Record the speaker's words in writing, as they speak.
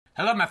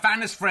Hello, my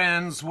finest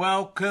friends.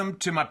 Welcome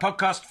to my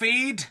podcast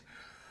feed,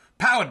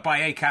 powered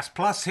by Acast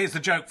Plus. Here's the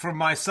joke from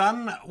my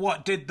son.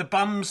 What did the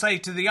bum say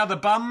to the other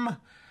bum?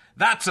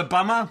 That's a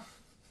bummer.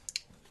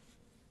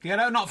 You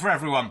know, not for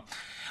everyone.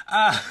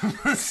 Look,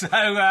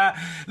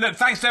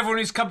 thanks to everyone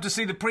who's come to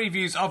see the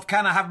previews of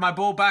Can I Have My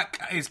Ball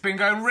Back? It's been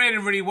going really,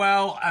 really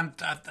well, and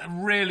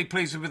I'm really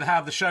pleased with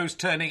how the show's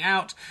turning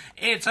out.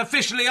 It's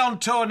officially on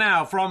tour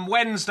now. From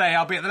Wednesday,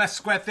 I'll be at the Leicester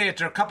Square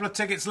Theatre. A couple of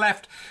tickets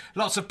left.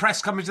 Lots of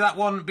press coming to that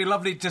one. It'd be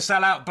lovely to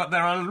sell out, but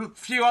there are a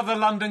few other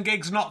London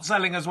gigs not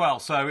selling as well.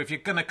 So if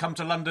you're going to come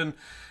to London,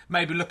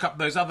 maybe look up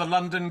those other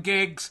London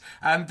gigs.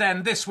 And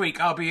then this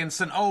week, I'll be in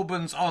St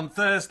Albans on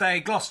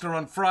Thursday, Gloucester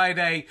on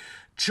Friday,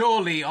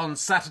 Chorley on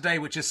Saturday,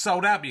 which is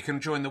sold out, but you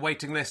can join the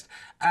waiting list,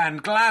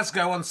 and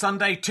Glasgow on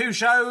Sunday. 2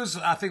 shows.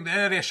 I think the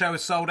earlier show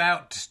is sold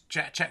out.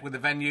 Check with the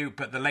venue,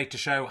 but the later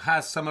show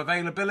has some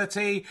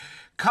availability.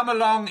 Come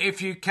along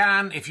if you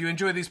can. If you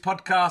enjoy these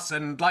podcasts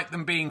and like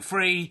them being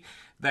free,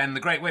 then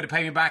the great way to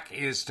pay me back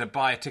is to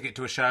buy a ticket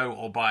to a show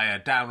or buy a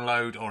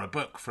download or a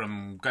book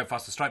from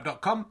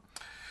gofasterstripe.com.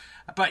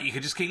 But you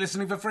can just keep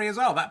listening for free as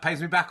well. That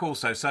pays me back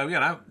also. So, you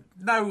know,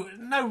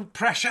 no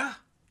pressure.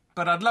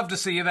 But I'd love to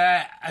see you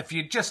there. If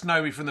you just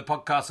know me from the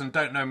podcast and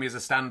don't know me as a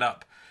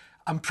stand-up,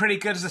 I'm pretty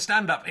good as a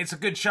stand-up. It's a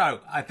good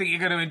show. I think you're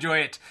going to enjoy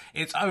it.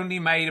 It's only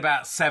made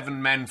about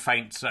 7 men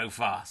faint so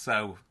far.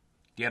 So,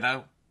 you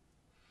know,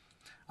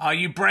 are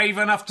you brave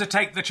enough to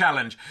take the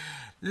challenge?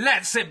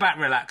 Let's sit back,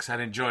 relax,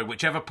 and enjoy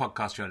whichever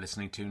podcast you're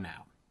listening to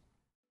now.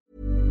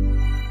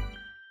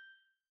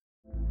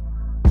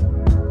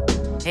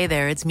 Hey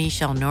there, it's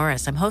Michelle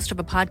Norris. I'm host of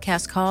a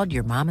podcast called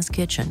Your Mama's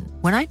Kitchen.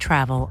 When I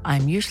travel,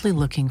 I'm usually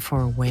looking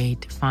for a way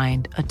to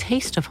find a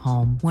taste of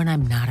home when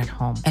I'm not at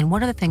home. And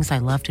one of the things I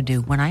love to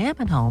do when I am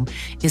at home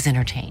is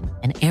entertain.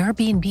 And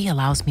Airbnb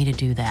allows me to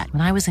do that.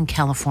 When I was in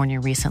California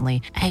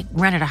recently, I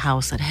rented a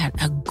house that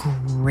had a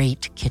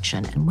great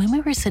kitchen. And when we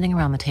were sitting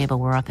around the table,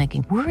 we were all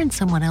thinking, we're in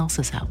someone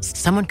else's house.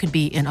 Someone could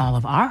be in all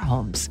of our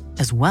homes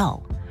as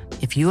well.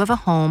 If you have a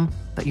home,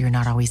 but you're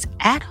not always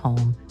at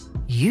home,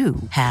 you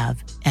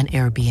have an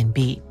Airbnb.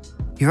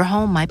 Your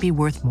home might be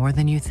worth more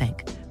than you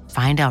think.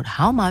 Find out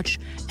how much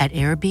at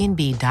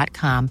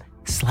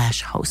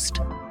airbnb.com/host.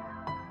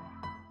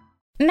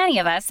 Many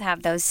of us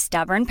have those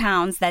stubborn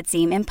pounds that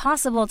seem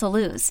impossible to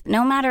lose,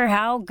 no matter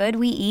how good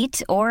we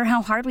eat or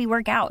how hard we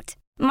work out.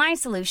 My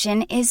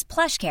solution is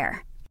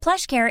PlushCare.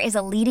 PlushCare is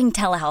a leading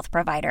telehealth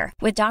provider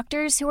with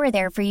doctors who are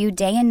there for you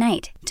day and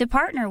night to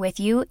partner with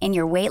you in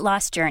your weight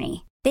loss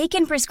journey. They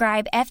can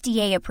prescribe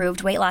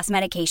FDA-approved weight loss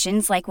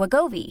medications like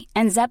Wegovy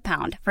and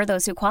Zepbound for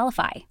those who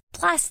qualify.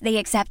 Plus, they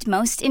accept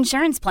most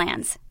insurance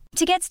plans.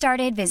 To get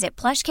started, visit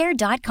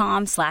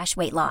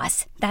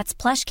plushcare.com/weightloss. That's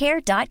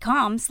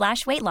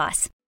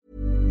plushcare.com/weightloss.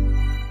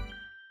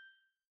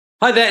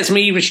 Hi there, it's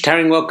me, Richard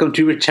Herring. Welcome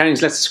to Richard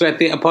Herring's Leicester Square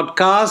Theatre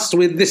podcast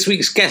with this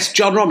week's guest,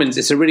 John Robbins.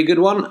 It's a really good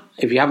one.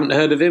 If you haven't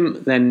heard of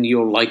him, then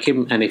you'll like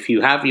him. And if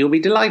you have, you'll be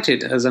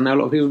delighted, as I know a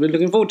lot of people have been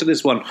looking forward to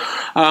this one.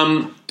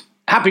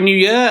 Happy New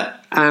Year,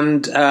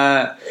 and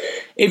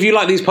if you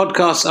like these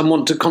podcasts and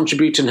want to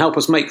contribute and help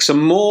us make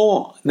some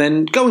more,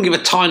 then go and give a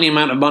tiny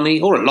amount of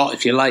money, or a lot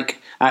if you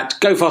like, at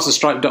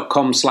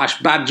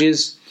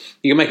gofasterstripe.com/badges.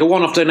 You can make a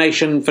one-off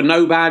donation for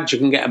no badge. You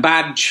can get a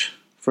badge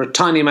for a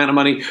tiny amount of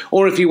money.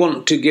 Or if you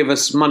want to give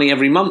us money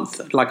every month,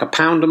 like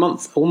 £1 a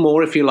month or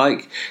more if you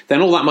like, then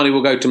all that money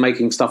will go to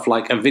making stuff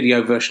like a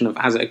video version of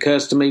As It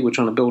Occurs to Me. We're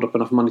trying to build up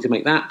enough money to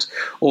make that.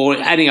 Or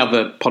any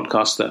other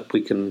podcast that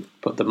we can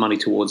put the money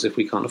towards if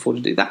we can't afford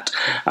to do that.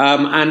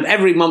 And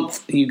every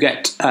month you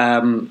get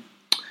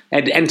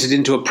entered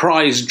into a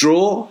prize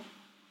draw.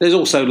 There's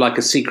also like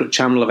a secret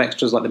channel of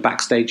extras like the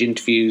backstage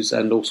interviews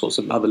and all sorts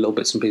of other little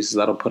bits and pieces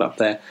that I'll put up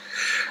there.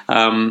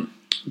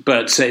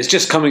 But it's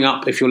just coming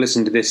up, if you're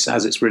listening to this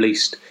as it's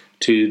released,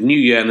 to New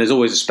Year, and there's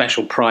always a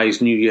special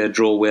prize New Year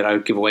draw where I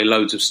give away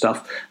loads of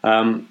stuff.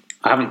 I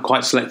haven't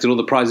quite selected all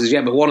the prizes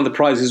yet, but one of the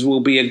prizes will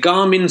be a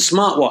Garmin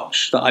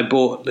smartwatch that I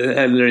bought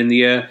earlier in the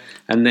year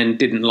and then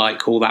didn't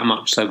like all that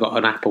much, so I got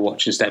an Apple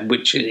Watch instead,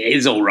 which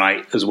is all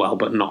right as well,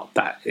 but not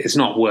that. It's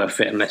not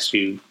worth it unless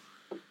you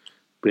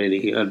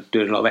really are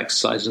doing a lot of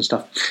exercise and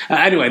stuff.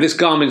 Anyway, this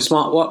Garmin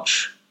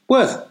smartwatch,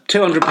 worth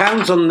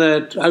 £200 on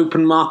the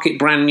open market,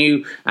 brand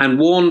new, and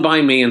worn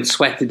by me and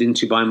sweated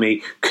into by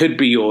me, could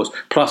be yours,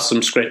 plus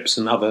some scripts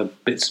and other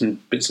bits and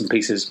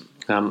pieces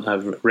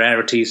of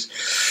rarities.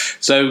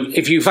 So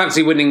if you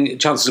fancy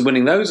chances of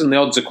winning those, and the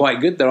odds are quite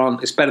good,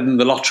 it's better than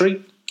the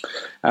lottery.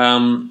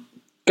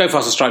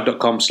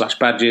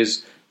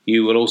 Gofasterstripe.com/badges.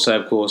 You will also,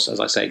 of course,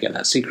 as I say, get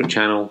that secret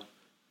channel.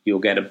 You'll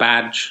get a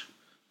badge.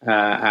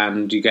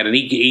 And you get an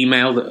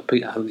email that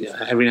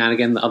every now and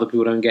again that other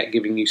people don't get,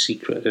 giving you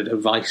secret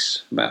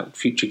advice about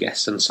future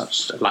guests and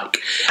such like.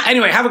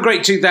 Anyway, have a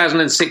great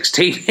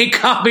 2016. It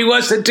can't be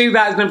worse than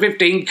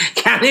 2015,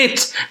 can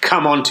it?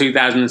 Come on,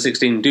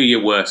 2016, do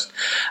your worst.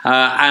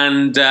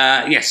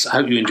 Yes, I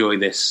hope you enjoy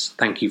this.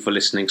 Thank you for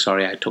listening.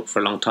 Sorry I talked for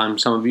a long time.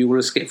 Some of you will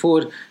have skipped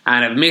forward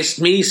and have missed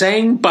me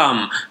saying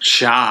bum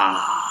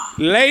cha.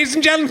 Ladies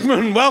and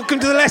gentlemen, welcome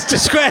to the Leicester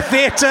Square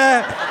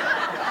Theatre.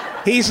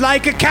 He's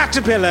like a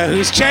caterpillar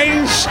who's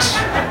changed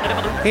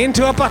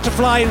into a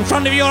butterfly in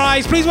front of your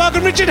eyes. Please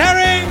welcome Richard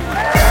Herring!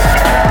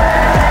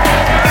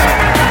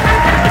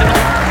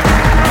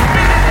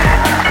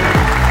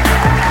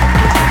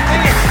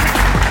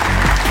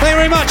 Thank you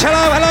very much.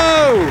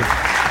 Hello.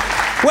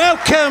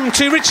 Welcome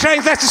to Richard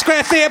Herring's Leicester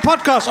Square Theatre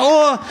podcast.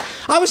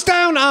 I was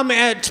down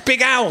at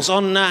Big Owl's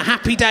on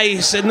Happy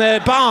Days in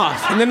the bar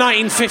in the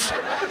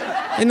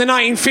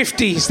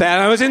 1950s there.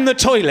 I was in the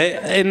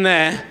toilet in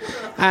there,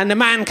 and a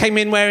man came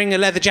in wearing a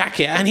leather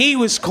jacket, and he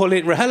was calling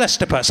it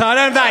RHLSTP. So I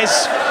don't know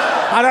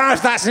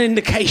if that's an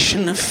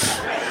indication of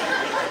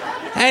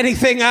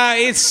anything.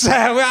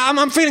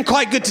 I'm feeling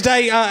quite good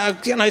today.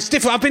 It's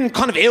different. I've been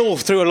kind of ill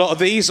through a lot of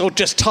these, or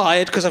just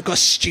tired because I've got a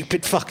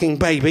stupid fucking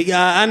baby.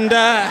 God,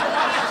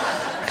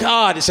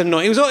 it's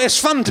annoying. It's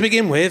fun to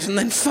begin with, and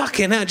then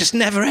fucking hell, it just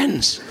never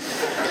ends.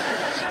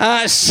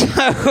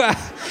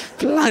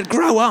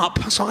 Grow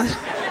up. So I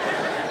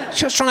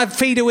just trying to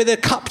feed her with a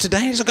cup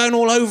today. It's going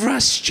all over her,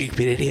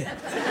 stupid idiot.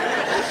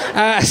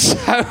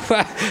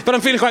 But I'm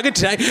feeling quite good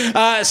today.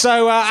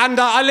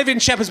 I live in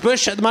Shepherd's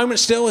Bush at the moment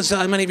still, as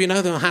many of you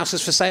know. The house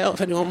is for sale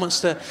if anyone wants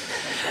to.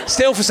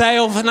 Still for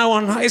sale for no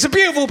one. It's a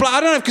beautiful place.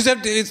 I don't know, because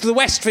the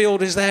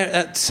Westfield is there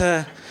at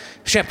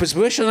Shepherd's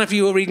Bush. I don't know if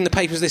you were reading the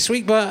papers this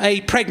week, but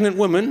a pregnant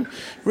woman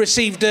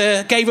gave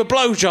a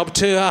blowjob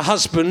to her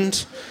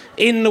husband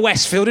in the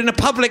Westfield, in a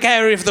public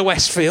area of the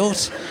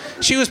Westfield.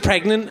 She was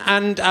pregnant,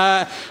 and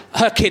her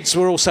kids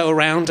were also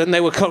around, and they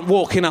were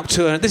walking up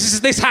to her.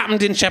 This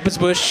happened in Shepherd's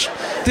Bush.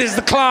 This is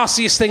the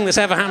classiest thing that's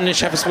ever happened in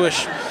Shepherd's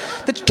Bush.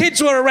 The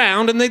kids were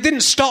around, and they didn't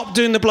stop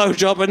doing the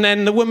blowjob, and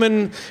then the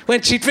woman,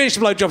 when she'd finished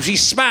the blowjob, she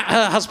spat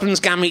her husband's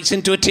gametes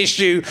into a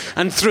tissue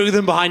and threw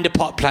them behind a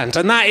pot plant.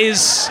 And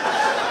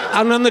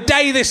on the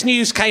day this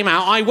news came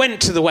out, I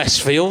went to the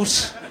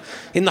Westfield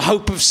in the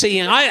hope of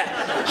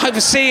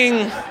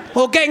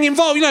getting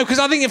involved, because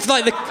I think if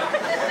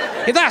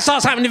that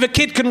starts happening, if a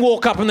kid can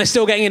walk up and they're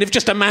still getting in, if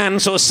just a man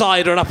sort of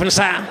sidled up and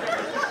sat,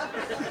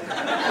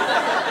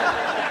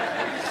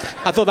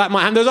 I thought that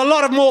might happen. There's a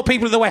lot of more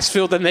people at the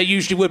Westfield than there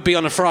usually would be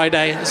on a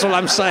Friday. That's all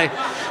I'm saying.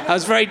 I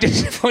was very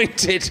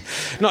disappointed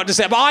not to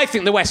say, but I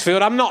think the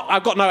Westfield,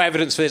 I've got no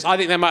evidence for this. I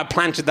think they might have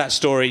planted that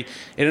story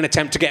in an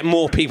attempt to get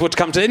more people to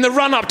come in the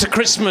run-up to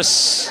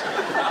Christmas.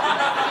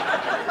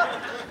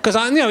 Because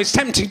it's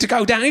tempting to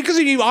go down. Because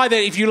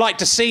if you like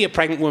to see a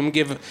pregnant woman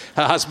give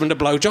her husband a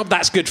blowjob,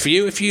 that's good for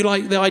you. If you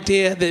like the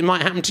idea that it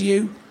might happen to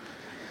you,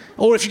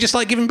 or if you just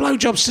like giving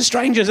blowjobs to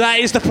strangers, that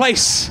is the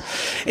place.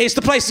 It's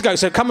the place to go.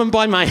 So come and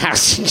buy my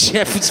house in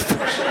Shepherd's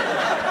Bush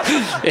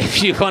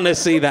if you want to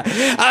see that.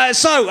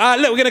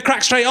 Look, we're going to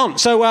crack straight on.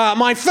 So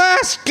my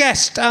first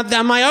guest,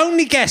 my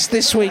only guest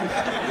this week.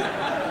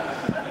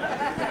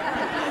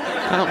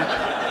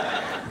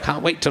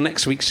 Can't wait till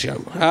next week's show.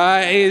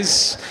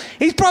 He's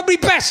probably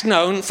best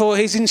known for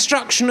his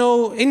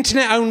instructional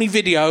internet-only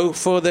video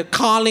for the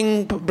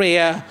Carling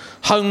Beer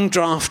home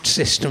draft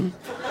system.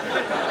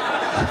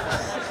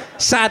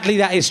 Sadly,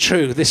 that is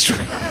true. It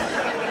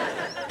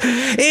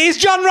is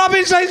John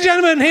Robins, ladies and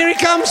gentlemen. Here he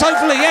comes,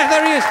 hopefully. Yeah,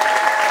 there he is.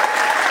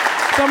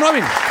 John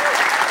Robins.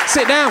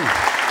 Sit down.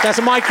 There's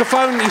a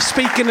microphone. You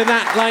speak into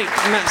that,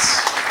 and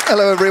that's...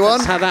 Hello, everyone.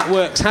 That's how that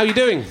works. How are you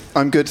doing?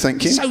 I'm good,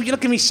 thank you. So you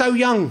look at me so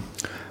young.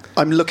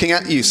 I'm looking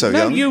at you young.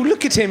 No, you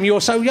look at him.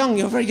 You're so young.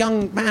 You're a very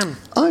young man.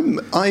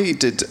 I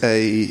did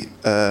a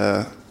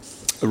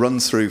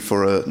run-through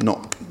for a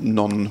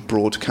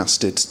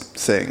non-broadcasted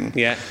thing.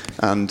 Yeah.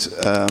 And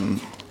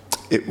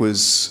it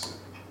was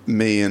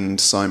me and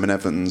Simon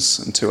Evans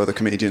and two other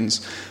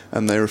comedians,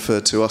 and they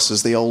referred to us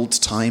as the old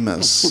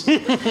timers.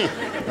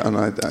 And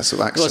I sort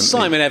of accidentally... Well,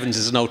 Simon Evans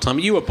is an old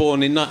timer. You were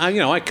born in... I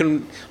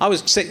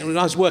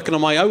was working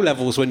on my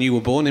O-levels when you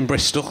were born in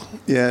Bristol.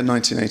 Yeah,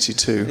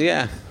 1982.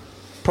 Yeah.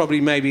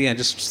 Probably,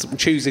 just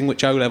choosing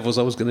which O-levels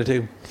I was going to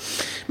do.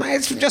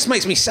 It just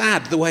makes me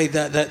sad the way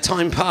that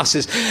time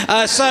passes.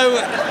 So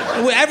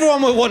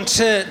everyone would want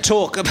to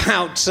talk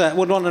about,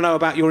 would want to know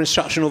about your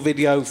instructional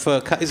video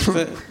for...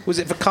 was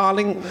it for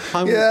Carling?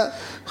 Yeah.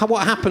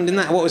 What happened in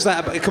that? What was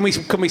that about? Can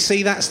we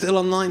see that still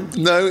online?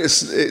 No,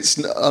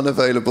 it's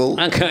unavailable.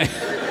 Okay.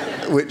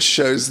 Which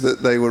shows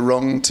that they were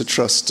wrong to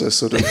trust a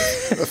sort of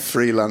a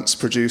freelance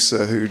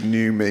producer who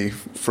knew me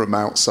from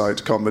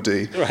outside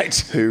comedy. Right.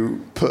 Who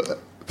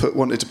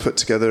wanted to put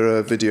together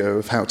a video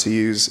of how to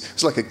use...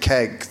 It's like a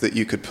keg that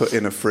you could put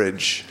in a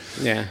fridge.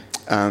 Yeah.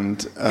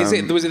 And was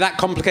it that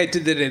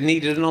complicated that it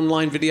needed an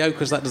online video?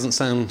 Because that doesn't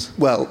sound...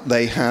 Well,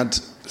 they had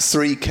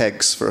 3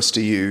 kegs for us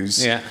to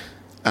use. Yeah.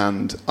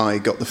 And I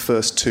got the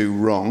first 2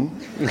 wrong.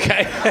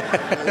 Okay.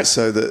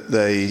 So that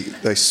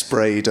they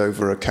sprayed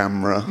over a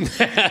camera.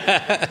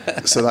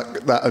 So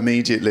that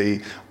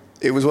immediately...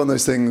 It was one of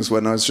those things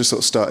when I was just sort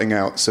of starting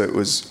out, so it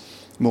was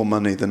more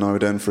money than I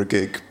would earn for a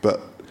gig,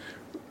 but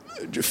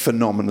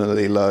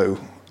phenomenally low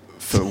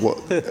for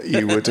what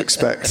you would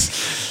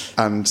expect.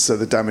 And so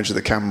the damage of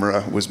the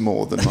camera was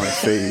more than my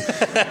fee.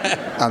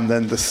 And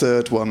then the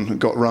third one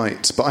got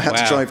right. But I had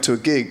to drive to a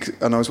gig,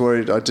 and I was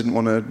worried I didn't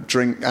want to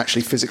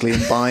actually physically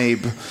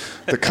imbibe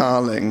the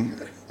Carling.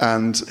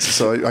 And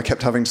so I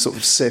kept having to sort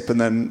of sip and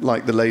then,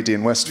 like the lady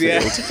in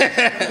Westfield,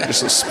 just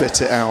sort of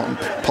spit it out and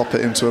pop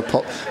it into a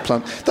pot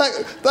plant.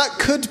 That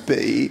could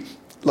be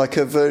like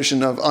a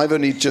version of... I've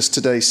only just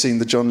today seen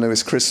the John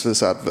Lewis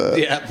Christmas advert.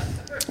 Yeah.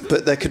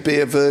 But there could be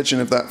a version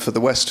of that for the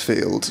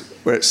Westfield,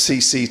 where it's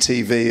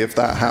CCTV of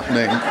that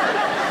happening,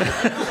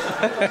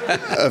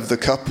 of the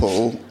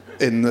couple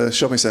in the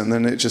shopping centre, and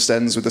then it just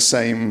ends with the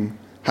same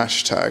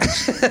hashtag,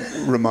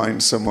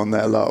 remind someone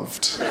they're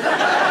loved.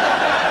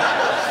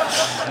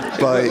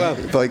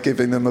 By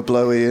giving them a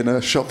blowy in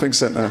a shopping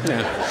centre.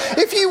 Yeah.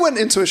 If you went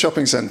into a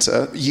shopping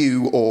centre,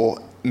 you or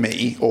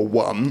me or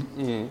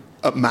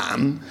a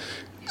man,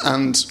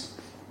 and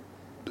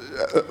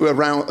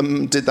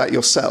did that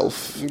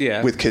yourself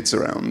with kids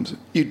around,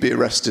 you'd be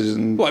arrested.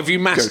 And what if you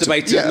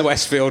masturbated in the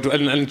Westfield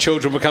and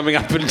children were coming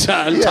up and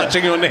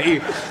touching your knee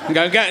and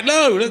going, get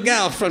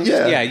off from...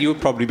 Yeah, you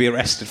would probably be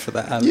arrested for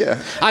that.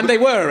 And they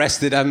were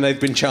arrested and they've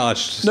been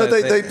charged. No,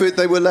 so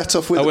they were let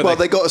off with...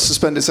 they got a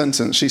suspended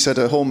sentence. She said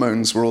her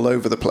hormones were all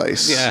over the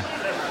place. Yeah.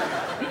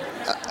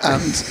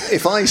 And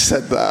if I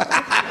said that...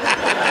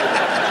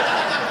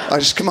 I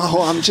just come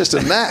on, I'm just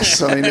a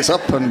mess. I mean, it's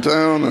up and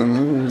down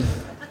and...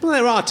 Well,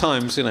 there are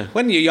times,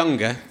 when you're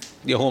younger,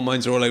 your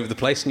hormones are all over the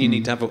place and you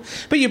need to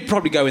have... But you'd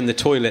probably go in the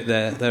toilet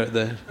there.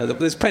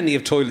 There's plenty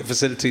of toilet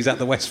facilities at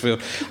the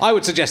Westfield. I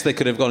would suggest they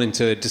could have gone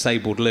into a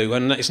disabled loo,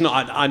 and it's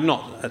not... I'm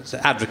not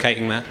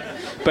advocating that.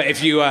 But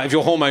if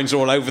your hormones are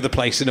all over the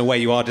place in a way,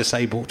 you are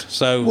disabled.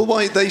 So... Well,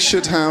 why they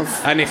should have...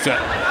 And if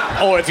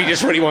you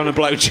just really want a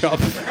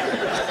blowjob...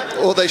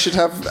 Or they should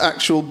have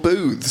actual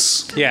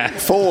booths. Yeah.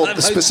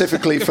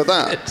 Specifically for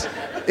that.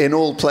 In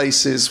all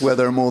places where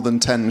there are more than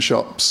 10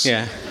 shops.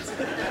 Yeah.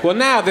 Well,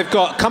 now they've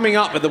got, coming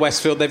up at the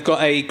Westfield, they've got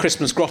a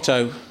Christmas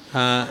grotto.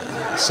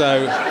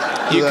 So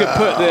you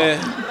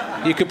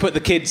could put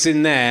the kids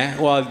in there,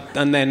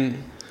 and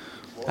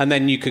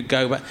then you could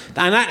go back.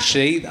 And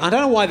actually, I don't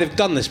know why they've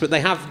done this, but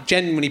they have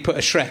genuinely put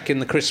a Shrek in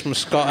the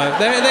Christmas grotto.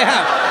 They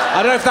have.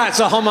 I don't know if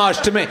that's a homage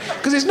to me,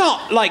 because it's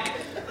not like...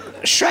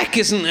 Shrek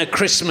isn't a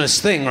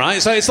Christmas thing,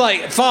 right? So it's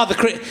like if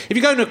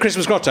you go to a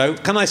Christmas grotto,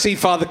 can I see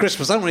Father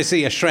Christmas? I don't want to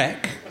see a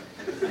Shrek.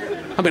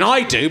 I mean,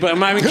 I do, but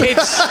I mean,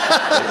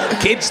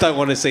 kids don't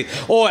want to see.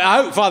 Or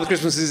I hope Father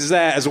Christmas is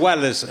there as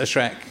well as a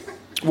Shrek.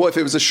 What if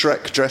it was a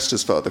Shrek dressed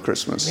as Father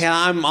Christmas?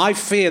 Yeah, I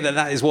fear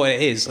that is what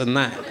it is, and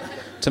that,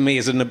 to me,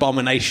 is an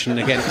abomination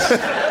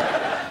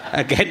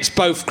against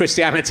both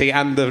Christianity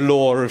and the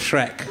law of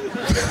Shrek.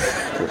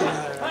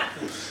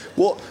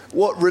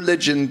 What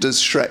religion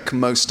does Shrek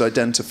most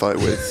identify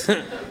with?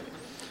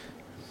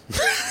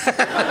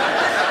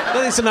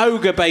 Well, it's an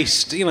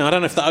ogre-based... I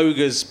don't know if the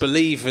ogres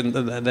believe in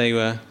that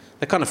they're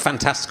kind of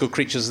fantastical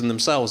creatures in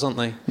themselves, aren't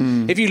they?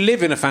 If you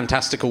live in a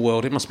fantastical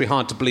world, it must be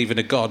hard to believe in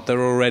a god. There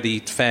are already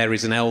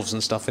fairies and elves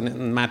and stuff in it,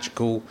 and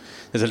magical...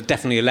 There's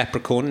definitely a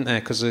leprechaun in there,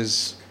 because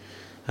there's...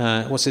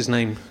 what's his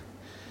name?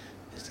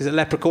 Is it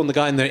Leprechaun, the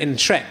guy in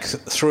Shrek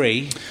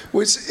 3?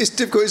 Well, it's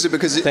difficult, is it?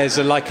 Because there's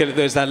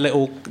that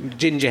little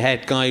ginger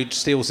head guy who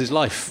steals his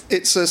life.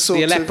 It's a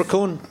sort of... The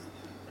Leprechaun?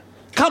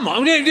 Come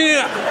on! Is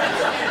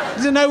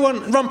there no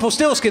one...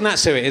 Rumpelstiltskin,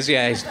 that's who it is.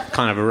 Yeah, he's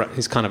kind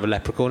of a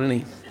leprechaun, isn't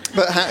he?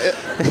 But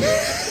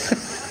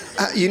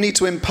you need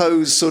to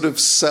impose sort of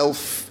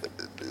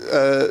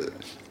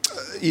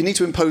you need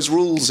to impose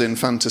rules in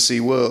fantasy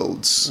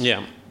worlds.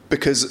 Yeah.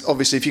 Because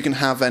obviously, if you can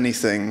have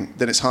anything,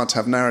 then it's hard to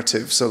have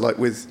narrative. So, like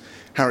with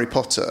Harry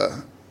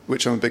Potter,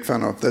 which I'm a big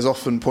fan of, there's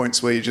often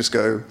points where you just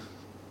go,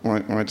 why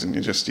didn't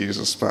you just use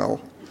a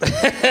spell?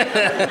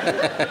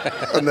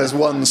 And there's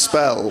one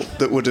spell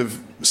that would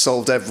have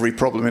solved every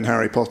problem in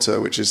Harry Potter,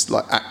 which is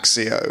like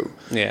Accio,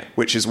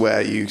 which is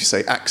where you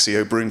say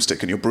Accio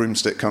broomstick and your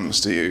broomstick comes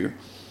to you.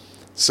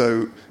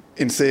 So,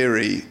 in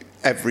theory,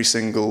 every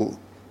single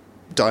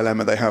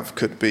dilemma they have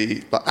could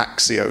be like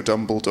Accio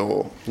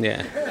Dumbledore.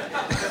 Yeah.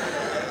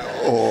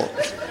 Or...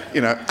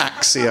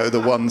 Accio,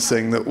 the one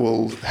thing that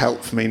will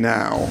help me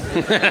now.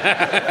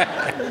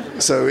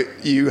 So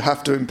you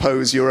have to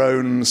impose your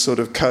own sort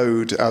of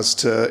code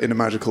in a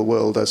magical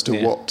world as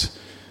to what...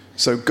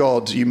 So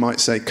God, you might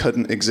say,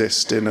 couldn't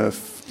exist in a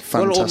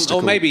fantastical...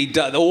 Or maybe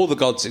all the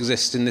gods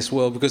exist in this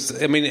world,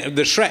 because, I mean,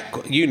 the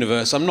Shrek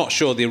universe, I'm not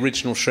sure the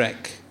original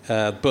Shrek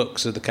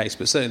books are the case,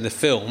 but certainly the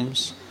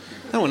films...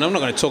 I'm not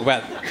going to talk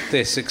about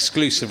this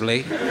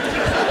exclusively...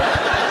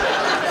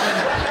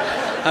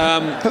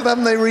 but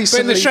haven't they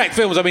recently... But in the Shrek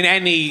films, I mean,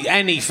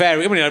 any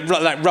fairy... I mean,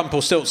 like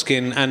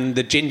Rumpelstiltskin and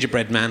the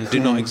Gingerbread Man do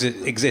not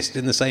exist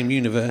in the same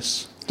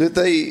universe. Are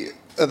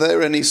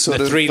there any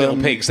sort of... The Three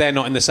Little Pigs, they're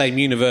not in the same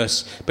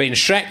universe. But in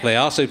Shrek they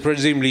are, so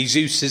presumably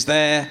Zeus is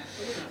there.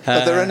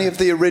 Are there any of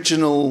the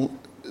original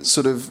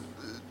sort of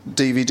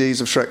DVDs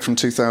of Shrek from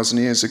 2,000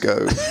 years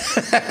ago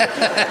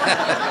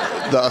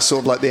that are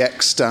sort of like the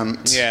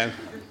extant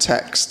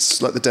texts,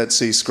 like the Dead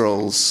Sea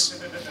Scrolls?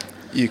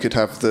 You could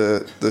have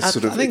the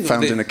sort of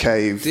found in a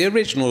cave. The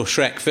original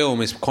Shrek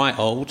film is quite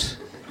old.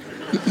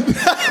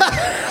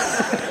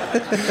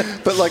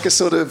 But like a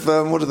sort of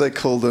what do they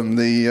call them?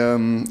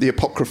 The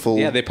apocryphal.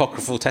 Yeah, the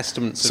apocryphal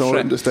testaments. So I of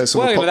wonder if there's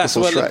some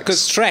apocryphal Shreks.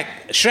 Because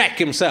Shrek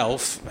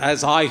himself,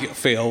 as I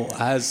feel,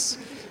 has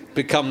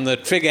become the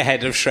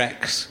figurehead of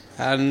Shreks,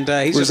 and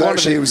he's just one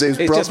of the,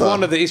 his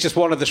brother. He's just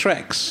one of the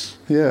Shreks.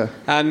 Yeah.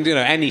 And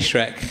any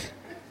Shrek.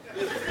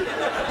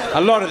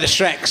 A lot of the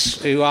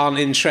Shreks who aren't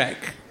in Shrek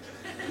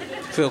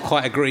feel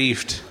quite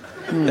aggrieved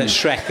that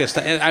Shrek is,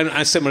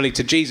 and similarly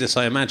to Jesus,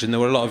 I imagine there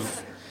were a lot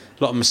of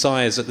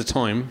messiahs at the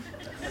time.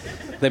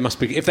 They must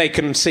be, if they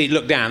can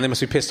look down, they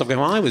must be pissed off going,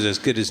 I was as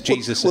good as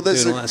Jesus at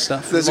doing all that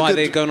stuff. Why are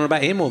they going on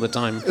about him all the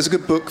time? There's a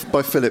good book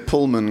by Philip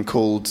Pullman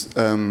called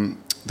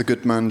The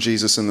Good Man,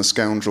 Jesus and the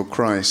Scoundrel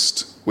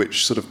Christ,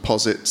 which sort of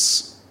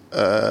posits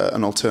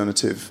an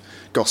alternative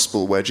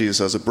gospel where Jesus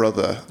has a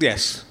brother.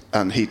 Yes.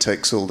 And he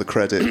takes all the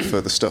credit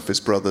for the stuff his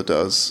brother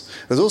does.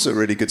 There's also a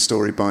really good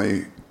story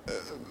by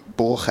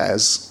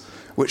Borges,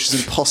 which is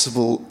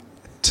impossible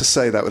to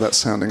say that without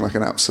sounding like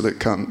an absolute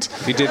cunt.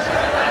 You did.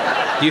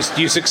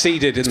 You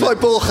succeeded in that. It's by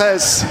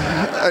Borges,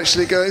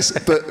 actually, guys.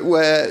 But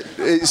where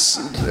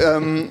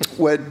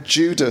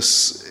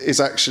Judas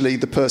is actually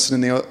the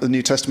person in the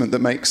New Testament that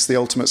makes the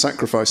ultimate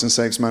sacrifice and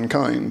saves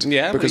mankind.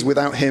 Yeah. Because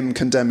without him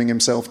condemning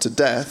himself to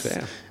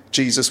death,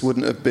 Jesus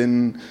wouldn't have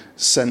been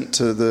sent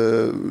to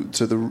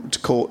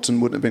court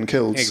and wouldn't have been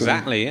killed.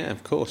 Exactly. Yeah,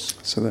 of course.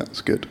 So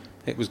that's good.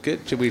 It was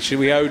good. Should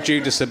we owe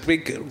Judas a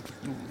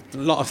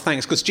lot of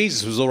thanks? Because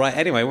Jesus was all right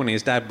anyway, wasn't he?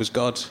 His dad was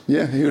God.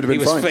 Yeah, he would have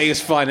been fine. He was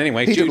fine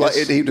anyway.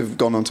 He'd have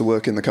gone on to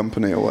work in the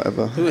company or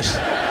whatever.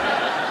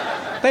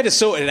 They'd have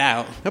sorted it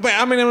out. But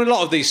I mean, a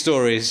lot of these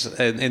stories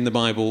in the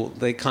Bible,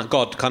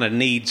 God kind of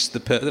needs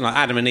like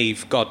Adam and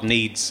Eve. God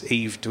needs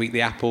Eve to eat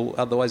the apple.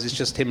 Otherwise, it's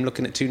just him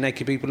looking at two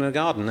naked people in a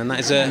garden, and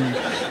that's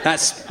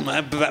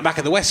back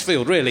at the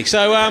Westfield, really.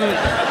 So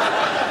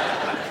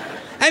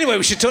anyway,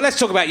 let's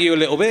talk about you a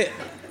little bit.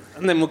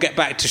 And then we'll get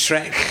back to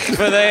Shrek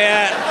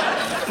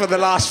for the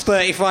last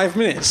 35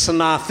 minutes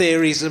and our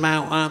theories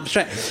about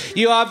Shrek.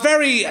 You are a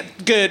very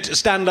good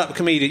stand-up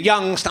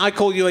comedian. I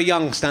call you a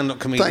young stand-up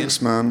comedian.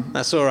 Thanks, man.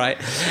 That's all right.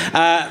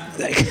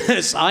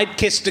 Because I'd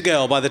kissed a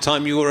girl by the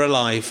time you were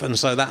alive, and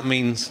so that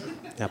means...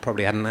 I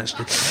probably hadn't,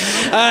 actually.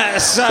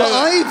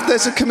 But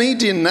there's a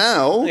comedian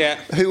now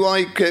who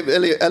I gave...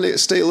 Elliot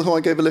Steele, who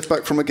I gave a lift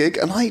back from a gig,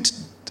 and I'd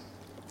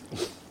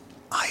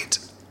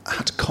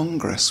had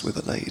Congress with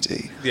a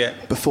lady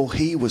before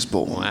he was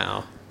born.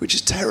 Wow. Which is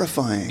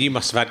terrifying. You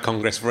must have had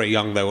Congress very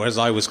young, though, whereas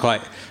I was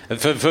quite...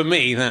 For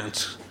me,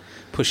 that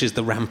pushes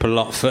the ramp a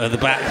lot further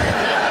back.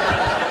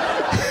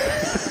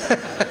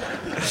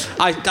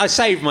 I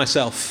saved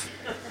myself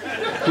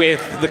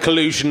with the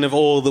collusion of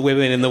all the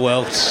women in the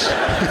world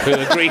who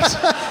agreed.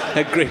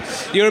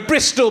 You're a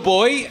Bristol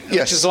boy,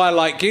 which is why I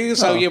like you.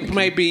 So you're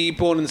maybe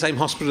born in the same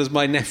hospital as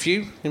my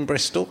nephew in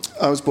Bristol.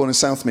 I was born in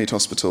Southmead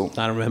Hospital.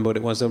 I don't remember what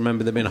it was. I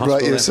remember there being a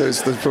hospital. Right, so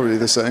it's probably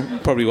the same.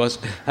 Probably was.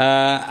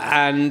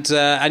 And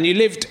you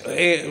lived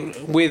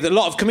with a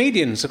lot of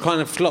comedians. A lot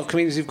of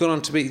comedians who've gone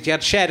on to be. You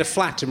had shared a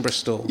flat in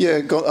Bristol.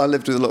 Yeah, I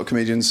lived with a lot of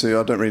comedians who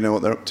I don't really know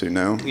what they're up to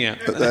now. Yeah,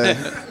 but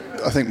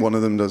I think one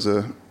of them does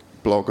a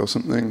blog or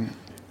something.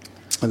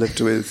 I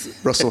lived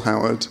with Russell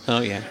Howard. Oh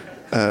yeah.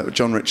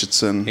 John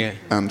Richardson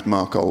and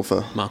Mark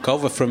Olver. Mark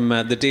Olver from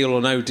the Deal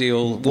or No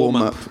Deal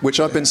warm-up. Which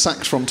I've been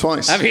sacked from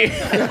twice. Have you?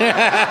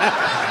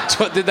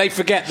 Did they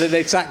forget that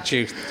they sacked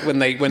you when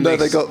they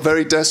got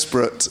very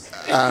desperate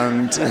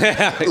and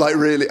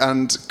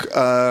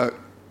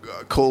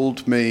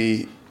called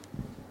me.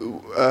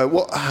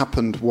 What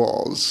happened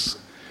was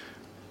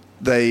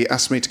they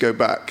asked me to go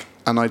back,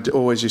 and I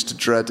always used to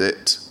dread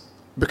it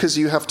because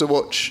you have to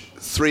watch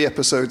 3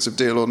 episodes of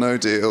Deal or No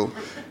Deal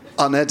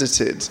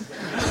unedited.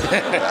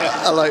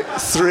 Like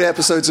 3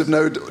 episodes of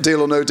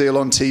Deal or No Deal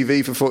on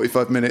TV for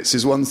 45 minutes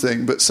is one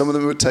thing, but some of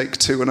them would take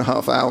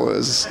 2.5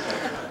 hours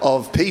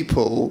of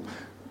people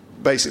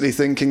basically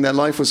thinking their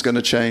life was going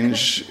to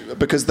change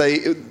because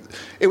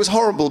it was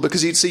horrible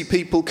because you'd see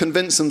people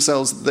convince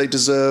themselves that they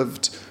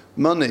deserved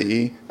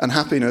money and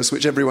happiness,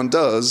 which everyone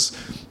does,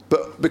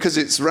 but because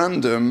it's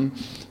random,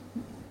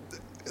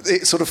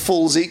 it sort of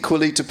falls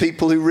equally to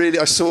people who really...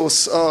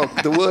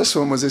 the worst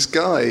one was this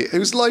guy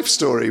whose life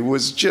story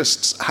was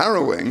just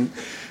harrowing,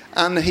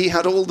 and he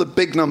had all the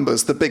big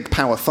numbers, the big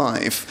Power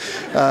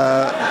 5,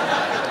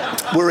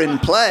 were in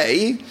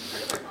play,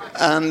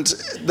 and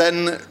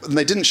then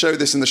they didn't show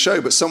this in the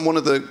show, but one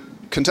of the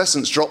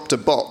contestants dropped a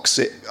box,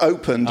 it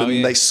opened,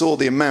 they saw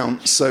the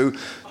amount, so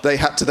they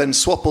had to then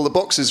swap all the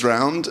boxes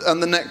round,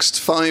 and the next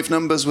 5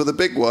 numbers were the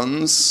big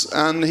ones,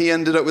 and he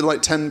ended up with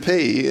like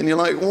 10p, and you're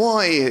like,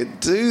 why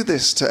do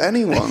this to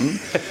anyone?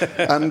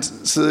 And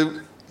so,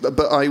 but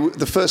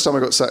the first time I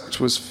got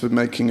sacked was for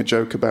making a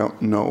joke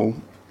about Noel.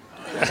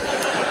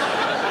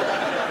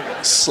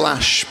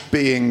 /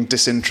 being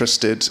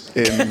disinterested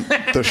in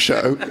the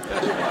show.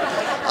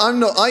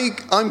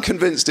 I'm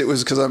convinced it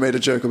was because I made a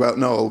joke about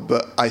Noel,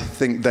 but I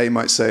think they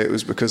might say it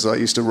was because I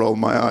used to roll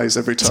my eyes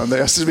every time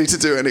they asked me to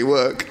do any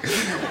work.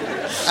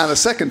 And the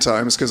second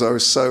time is because I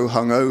was so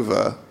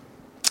hungover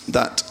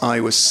that I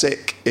was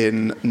sick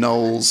in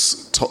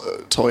Noel's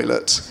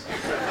toilet,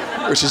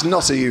 which is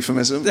not a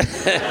euphemism.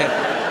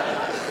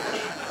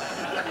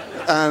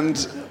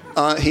 And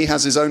he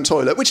has his own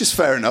toilet, which is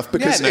fair enough,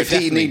 because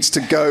he needs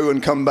to go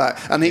and come back,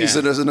 and he's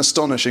an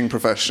astonishing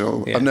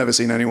professional. I've never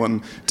seen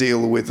anyone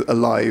deal with a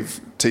live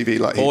TV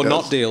like he does. Or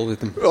not deal with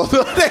them. Or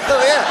not deal,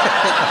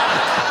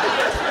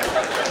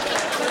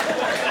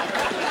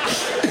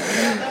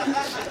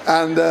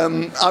 And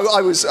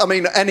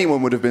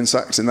anyone would have been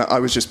sacked in that. I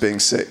was just being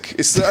sick.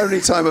 It's the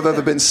only time I've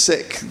ever been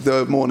sick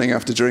the morning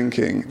after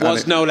drinking.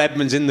 Was Noel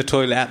Edmonds in the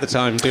toilet at the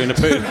time doing a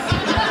poo?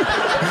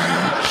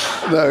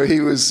 No, he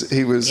was.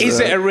 Is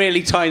it a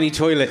really tiny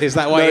toilet? Is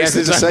that why he has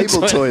his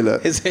disabled own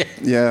toilet? Is it?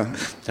 Yeah.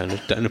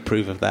 Don't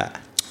approve of that.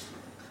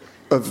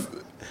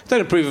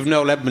 Don't approve of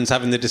Noel Edmonds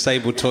having the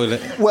disabled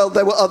toilet. Well,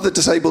 there were other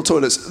disabled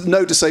toilets.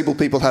 No disabled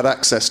people had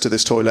access to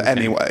this toilet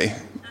anyway.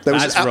 There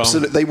was wrong.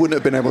 They wouldn't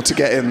have been able to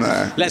get in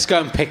there. Let's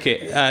go and pick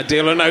it,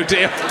 deal or no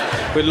deal,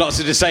 with lots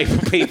of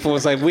disabled people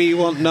and say, we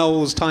want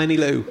Noel's tiny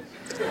loo.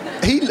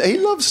 He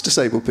loves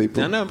disabled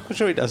people. No, I'm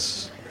sure he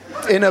does.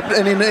 In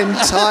an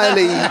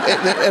entirely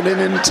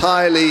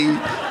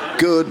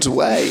good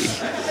way.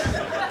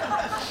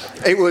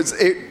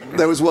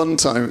 There was one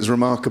time, it was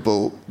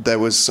remarkable, there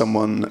was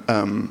someone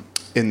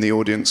in the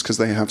audience, because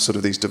they have sort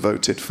of these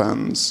devoted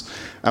fans,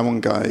 and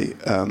one guy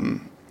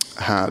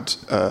had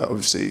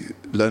obviously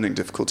learning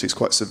difficulties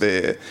quite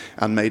severe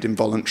and made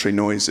involuntary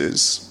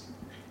noises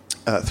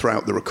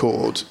throughout the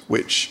record,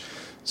 which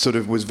sort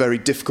of was very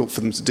difficult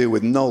for them to deal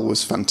with. Noel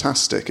was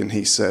fantastic, and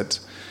he said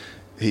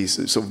he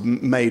sort of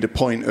made a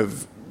point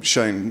of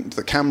showing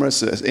the camera,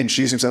 so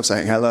introducing himself,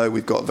 saying, hello,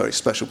 we've got a very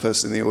special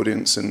person in the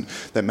audience, and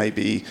there may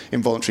be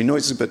involuntary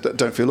noises, but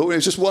don't feel awkward. It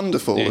was just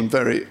wonderful, and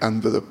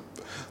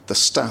the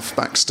staff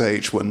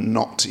backstage were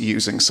not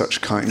using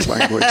such kind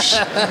language.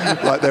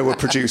 Like there were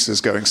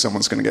producers going,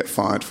 someone's going to get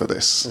fired for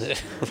this.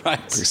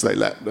 Right. Because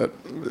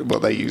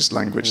they used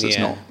language that's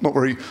not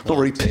very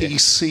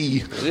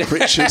PC,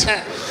 Richard.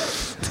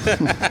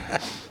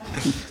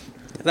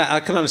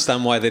 I can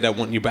understand why they don't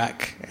want you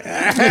back.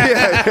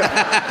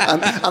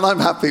 And I'm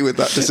happy with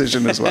that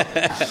decision as well.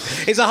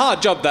 It's a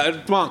hard job,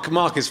 though.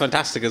 Mark is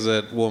fantastic as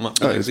a warm-up.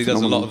 He does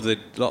phenomenal. a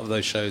lot of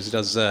those shows. He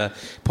does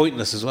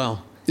Pointless as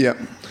well. Yeah.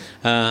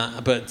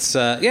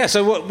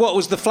 So what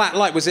was the flat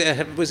like? Was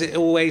it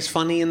always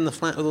funny in the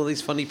flat with all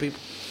these funny people?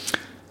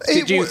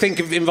 Did you think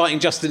of inviting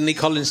Justin Lee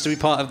Collins to be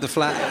part of the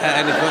flat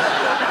at any point?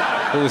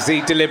 Or was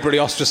he deliberately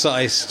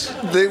ostracised?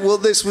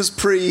 This was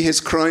pre his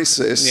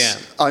crisis. Yeah.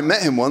 I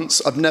met him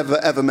once. I've never,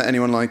 ever met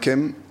anyone like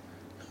him.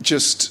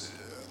 Just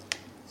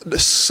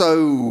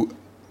so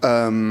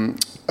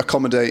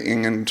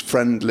accommodating and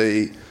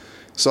friendly.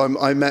 So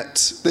I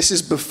met... This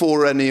is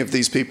before any of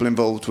these people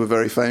involved were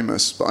very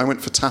famous, but I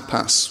went for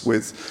tapas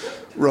with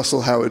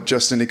Russell Howard,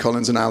 Justin Lee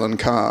Collins and Alan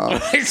Carr.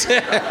 Right.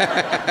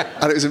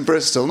 And it was in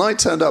Bristol. And I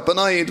turned up, and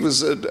I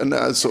was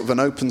a sort of an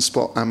open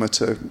spot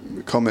amateur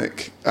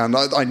comic. And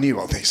I knew,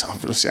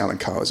 obviously Alan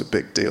Carr was a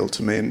big deal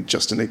to me, and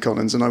Justin Lee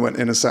Collins. And I went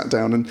in and sat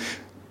down, and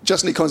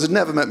Justin Lee Collins had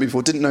never met me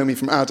before, didn't know me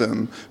from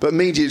Adam, but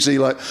immediately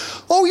like,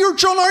 oh, you're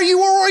John, are you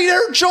all right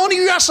there, John?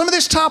 You got some of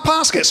this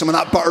tapas? Get some of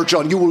that butter,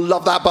 John. You will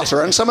love that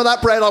butter. And some of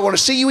that bread, I want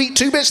to see you eat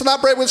 2 bits of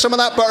that bread with some of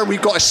that butter.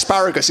 We've got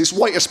asparagus. It's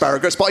white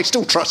asparagus, but I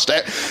still trust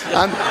it.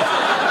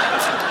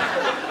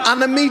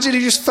 And immediately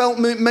just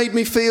made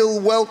me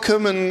feel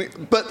welcome.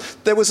 But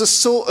there was a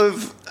sort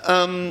of...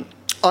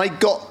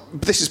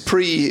 this is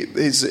pre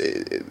his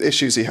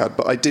issues he had,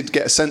 but I did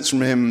get a sense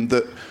from him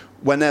that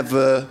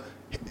whenever...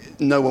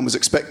 no one was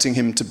expecting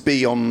him to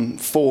be on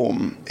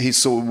form, he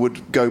sort of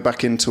would go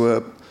back into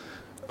a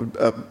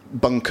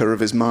bunker of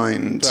his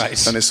mind,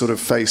 right. And his sort of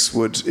face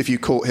would, if you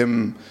caught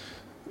him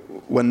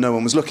when no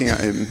one was looking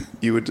at him,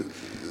 you would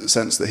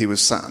sense that he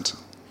was sad,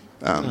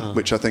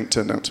 which I think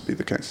turned out to be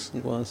the case.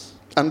 It was.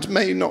 And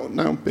may not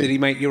now be. Did he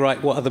make you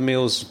write what other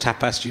meals,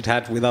 tapas you'd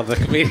had with other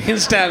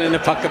comedians down in the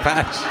pucker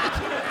patch?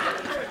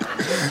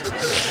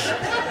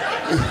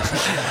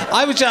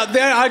 I was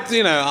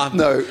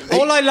no.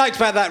 All I liked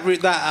about that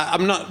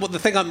the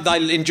thing I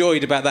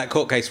enjoyed about that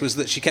court case was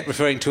that she kept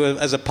referring to it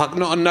as a puck,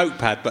 not a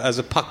notepad, but as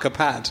a pucker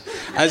pad,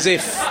 as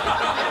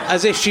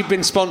if she'd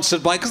been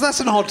sponsored by. Because that's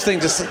an odd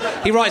thing to say.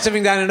 He writes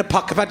everything down in a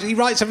pucker pad. He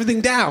writes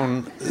everything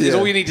down. Is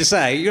all you need to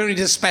say. You don't need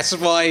to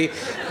specify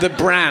the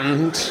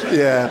brand.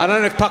 Yeah. I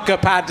don't know if pucker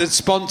pad had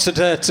sponsored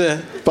her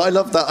to. But I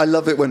love that. I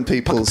love it when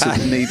people sort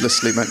of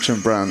needlessly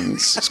mention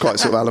brands. It's quite a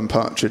sort of Alan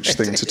Partridge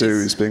thing to do.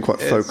 Is being quite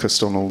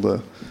focused on all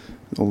the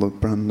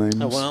brand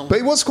names. Oh, well. But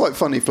it was quite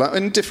funny flat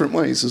in different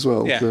ways as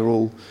well. Yeah. They're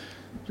all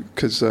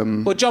because.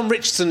 Well, John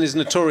Richardson is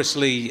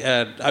notoriously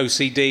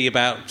OCD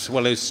about.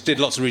 Well, he did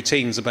lots of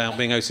routines about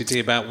being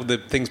OCD about the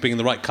things being in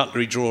the right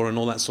cutlery drawer and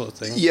all that sort of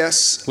thing.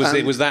 Yes.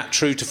 Was that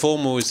true to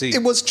form, or was he?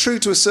 It was true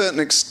to a certain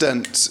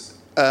extent.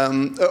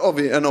 And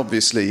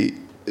obviously,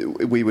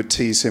 we would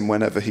tease him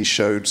whenever he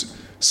showed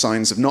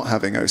signs of not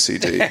having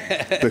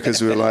OCD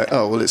because we were like,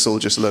 oh, well, it's all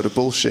just a load of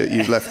bullshit.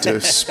 You've left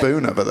a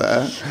spoon over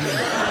there.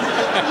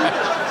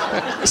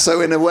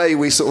 So in a way,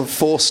 we sort of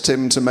forced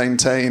him to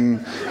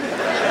maintain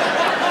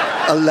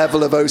a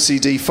level of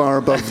OCD far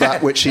above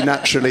that which he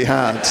naturally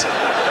had,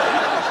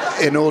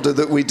 in order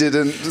that we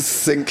didn't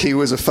think he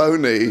was a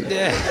phony.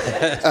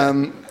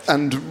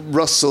 And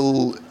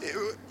Russell,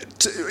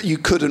 you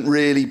couldn't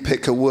really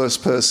pick a worse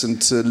person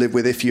to live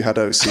with if you had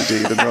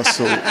OCD than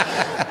Russell,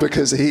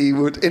 because he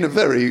would, in a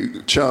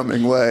very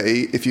charming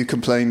way, if you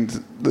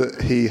complained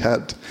that he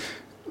had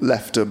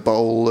left a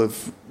bowl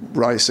of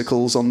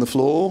ricicles on the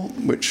floor,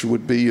 which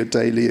would be a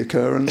daily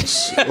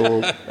occurrence,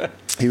 or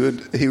he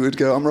would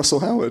go, "I'm Russell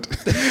Howard,"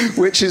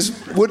 which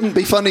wouldn't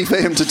be funny for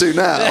him to do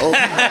now,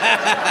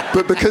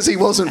 but because he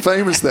wasn't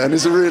famous then,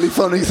 is a really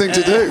funny thing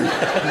to do.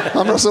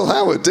 "I'm Russell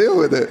Howard, deal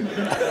with it."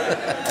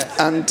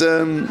 And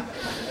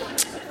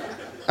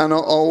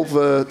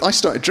I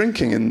started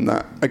drinking in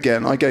that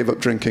again. I gave up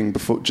drinking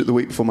the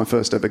week before my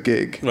first ever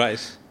gig, right?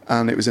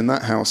 And it was in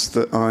that house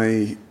that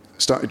I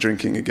started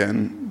drinking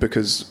again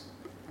because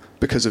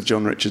of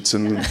John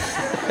Richardson's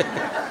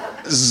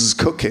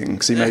cooking,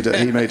 because he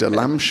made a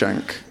lamb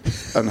shank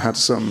and had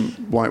some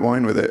white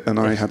wine with it, and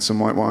I had some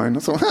white wine.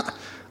 I thought,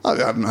 I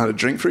haven't had a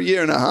drink for a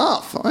year and a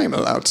half. I'm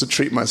allowed to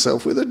treat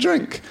myself with a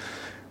drink.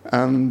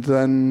 And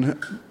then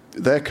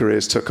their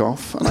careers took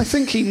off, and I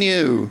think he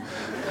knew,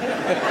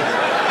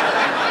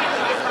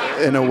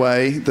 in a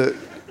way, that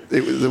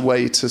the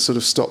way to sort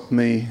of stop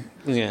me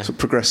sort of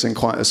progressing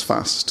quite as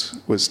fast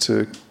was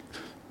to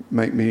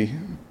make me,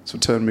 sort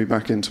of turn me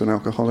back into an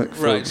alcoholic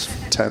for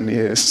 10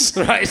 years.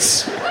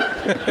 Right.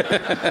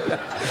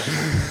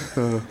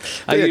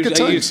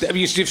 Have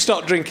you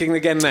stopped drinking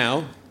again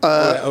now?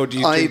 Or do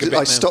you drink a bit now?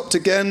 I stopped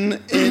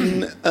again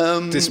in...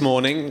 This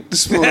morning.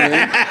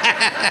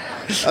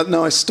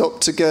 No, I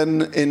stopped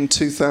again in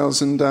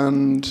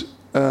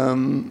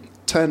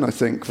 2010, I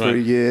think, for a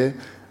year.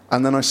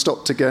 And then I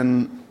stopped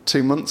again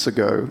 2 months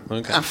ago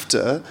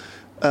after...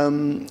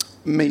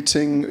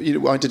 meeting,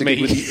 I did a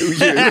gig with you.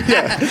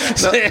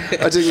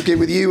 I did a gig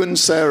with you and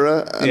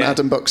Sarah and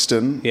Adam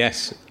Buxton.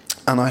 Yes.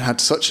 And I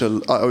had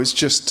I was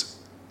just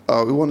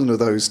one of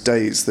those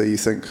days that you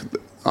think,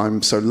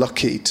 I'm so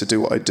lucky to do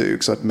what I do,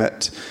 because I'd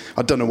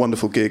done a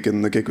wonderful gig,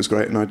 and the gig was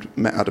great, and I'd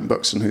met Adam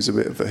Buxton, who's a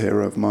bit of a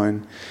hero of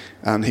mine,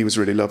 and he was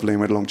really lovely,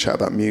 and we had a long chat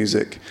about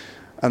music.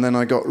 And then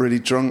I got really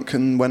drunk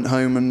and went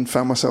home and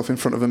found myself in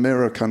front of a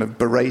mirror kind of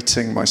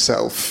berating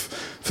myself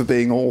for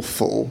being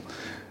awful.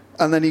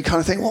 And then you kind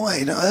of think, what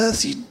on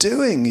earth are you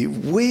doing, you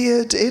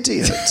weird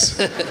idiot?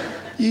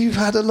 You've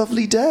had a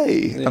lovely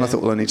day. Yeah. And I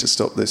thought, well, I need to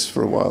stop this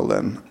for a while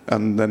then.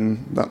 And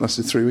then that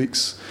lasted 3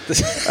 weeks.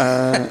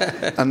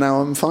 And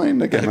now I'm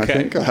fine again, I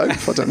think. I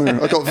hope. I don't know.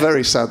 I got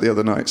very sad the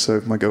other night, so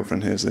if my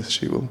girlfriend hears this,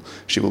 she will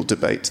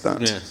debate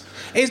that. Yeah.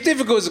 It's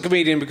difficult as a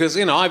comedian because,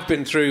 I've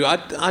been through...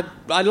 I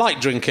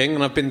like drinking,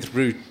 and I've been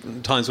through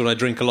times when I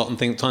drink a lot and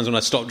times when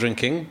I stop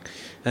drinking.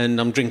 And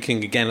I'm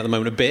drinking again at the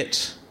moment a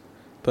bit.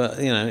 But,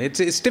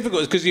 it's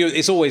difficult because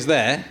it's always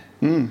there,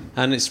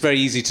 and it's very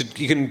easy to...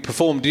 You can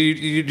perform... Do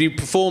you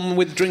perform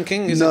with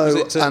drinking?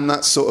 And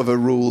that's sort of a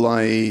rule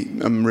I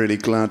am really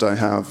glad I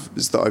have,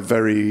 is that I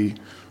very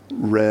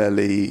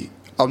rarely...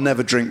 I'll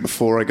never drink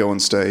before I go on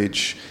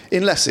stage,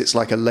 unless it's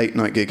like a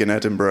late-night gig in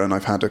Edinburgh and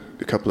I've had a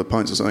couple of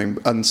pints or something.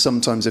 And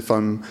sometimes if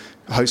I'm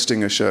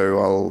hosting a show,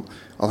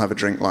 I'll have a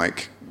drink,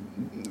 like,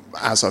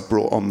 as I've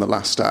brought on the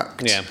last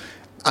act. Yeah.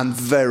 And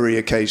very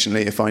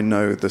occasionally, if I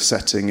know the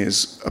setting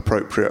is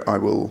appropriate, I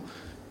will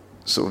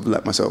sort of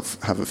let myself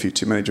have a few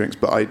too many drinks.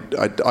 But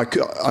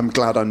I'm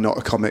glad I'm not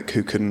a comic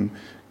who can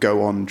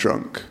go on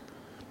drunk,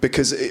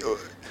 because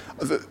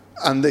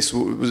this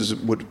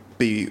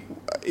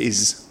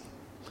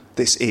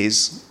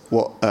is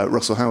what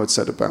Russell Howard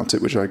said about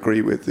it, which I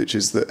agree with, which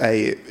is that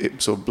A,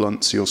 it sort of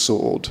blunts your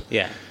sword,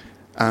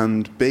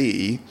 and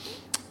B,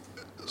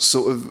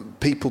 sort of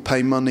people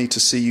pay money to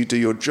see you do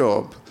your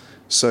job.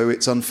 So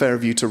it's unfair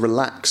of you to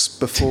relax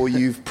before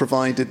you've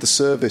provided the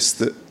service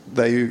that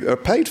they are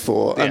paid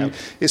for. Yeah. And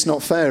it's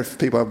not fair if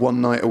people have one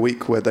night a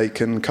week where they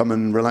can come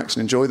and relax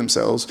and enjoy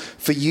themselves,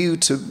 for you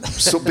to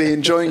sort of be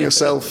enjoying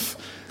yourself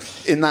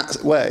in that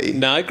way.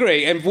 No, I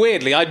agree. And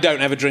weirdly, I don't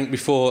have a drink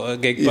before a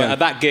gig, but at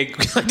that gig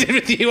I did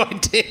with you, I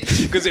did,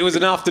 because it was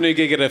an afternoon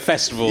gig at a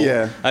festival,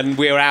 and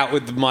we were out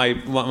with my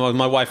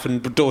wife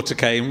and daughter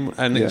came,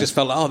 and it just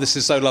felt like, this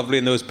is so lovely,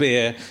 and there was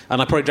beer,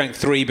 and I probably drank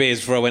 3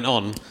 beers before I went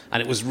on,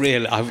 and it was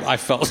really, I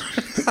felt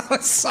I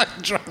was so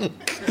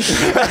drunk.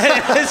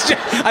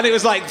 And it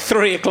was like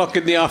 3 o'clock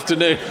in the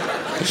afternoon.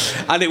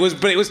 And it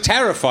was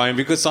terrifying,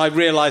 because I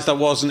realised I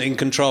wasn't in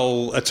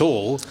control at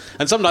all.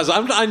 And sometimes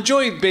I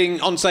enjoy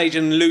being on stage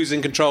and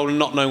losing control and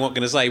not knowing what I'm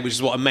going to say, which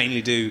is what I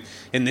mainly do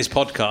in this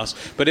podcast.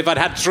 But if I'd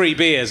had 3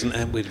 beers,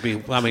 and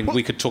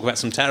we could talk about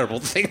some terrible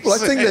things. Well, I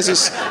think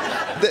there's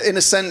in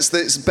a sense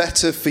that it's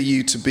better for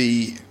you to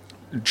be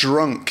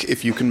drunk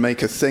if you can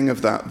make a thing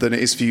of that than it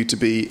is for you to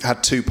be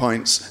had 2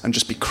 pints and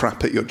just be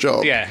crap at your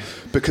job. Yeah.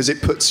 Because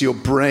it puts your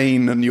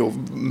brain and your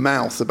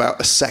mouth about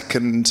a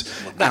second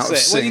out of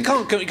sync.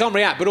 Well, you can't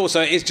react, but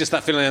also it is just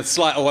that feeling of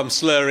I'm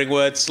slurring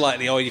words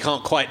slightly, or you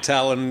can't quite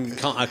tell, and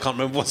I can't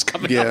remember what's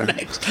coming up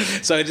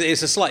next. So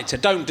it's a slight.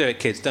 Don't do it,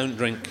 kids. Don't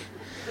drink.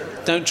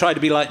 Don't try to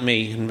be like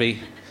me and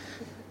be.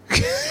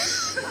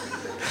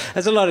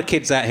 There's a lot of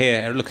kids out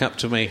here who look up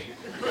to me,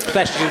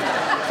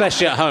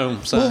 especially at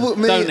home. So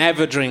don't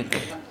ever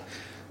drink,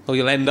 or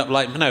you'll end up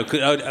like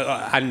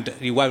and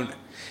you won't.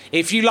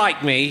 If you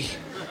like me,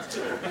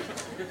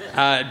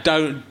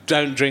 don't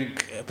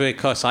drink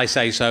because I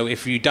say so.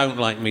 If you don't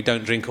like me,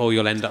 don't drink, or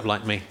you'll end up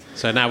like me.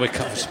 So now it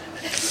comes.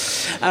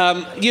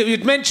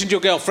 You'd mentioned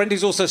your girlfriend,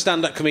 who's also a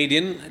stand-up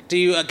comedian. Do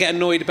you get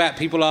annoyed about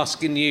people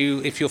asking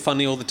you if you're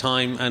funny all the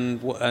time, and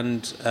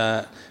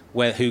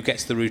who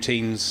gets the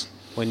routines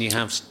when you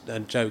have a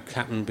joke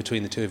happen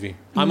between the two of you?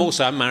 I'm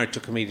married to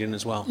a comedian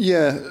as well.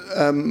 Yeah,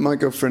 my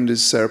girlfriend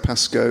is Sarah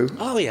Pascoe,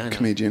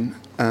 comedian,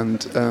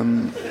 and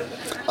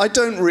I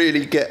don't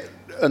really get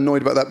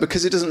annoyed about that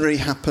because it doesn't really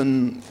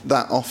happen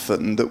that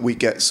often that we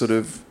get sort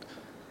of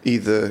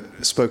either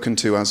spoken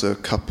to as a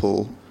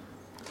couple,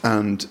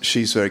 and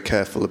she's very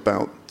careful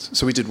about.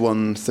 So we did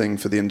one thing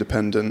for The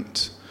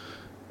Independent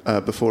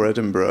before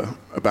Edinburgh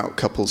about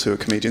couples who are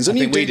comedians, and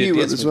you did it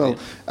as well.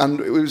 And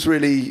it was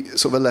really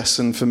sort of a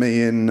lesson for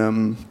me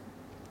in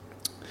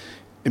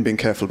being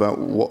careful about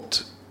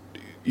what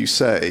you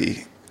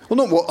say. Well,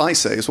 not what I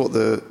say, it's what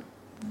the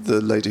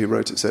lady who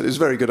wrote it said. It was a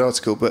very good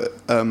article,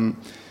 but the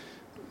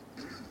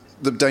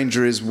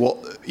danger is what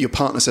your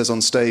partner says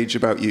on stage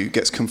about you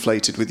gets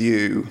conflated with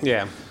you.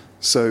 Yeah.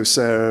 So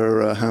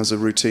Sarah has a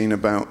routine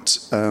about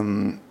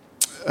men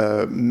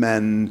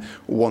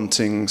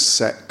wanting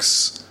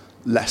sex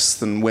less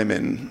than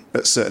women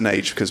at a certain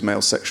age, because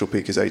male sexual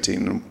peak is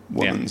 18 and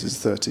woman's is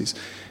 30s.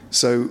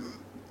 So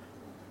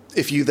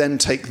if you then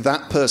take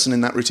that person in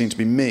that routine to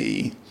be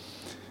me,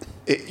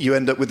 you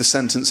end up with a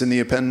sentence in the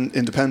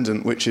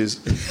Independent which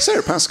is,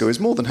 Sarah Pascoe is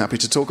more than happy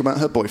to talk about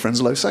her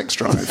boyfriend's low sex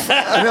drive.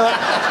 And you're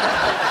like,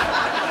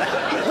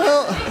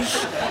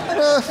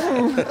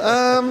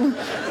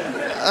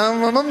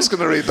 my mum's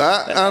going to read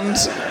that, and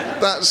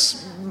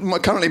that's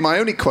currently my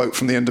only quote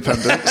from the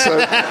Independent.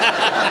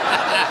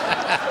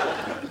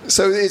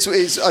 So it's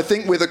I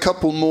think with a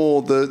couple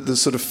more, the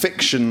sort of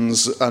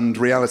fictions and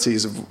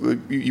realities of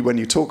when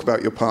you talk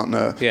about your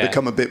partner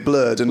become a bit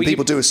blurred, and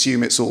people do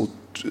assume it's all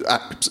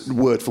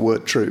word for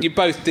word true. You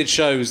both did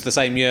shows the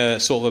same year,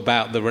 sort of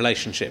about the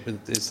relationship.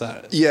 Is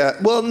that? Yeah.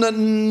 Well,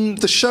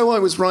 the show I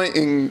was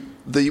writing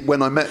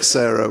when I met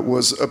Sarah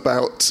was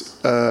about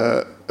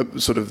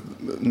sort of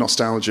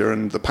nostalgia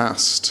and the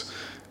past,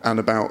 and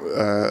about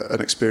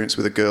an experience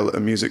with a girl at a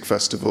music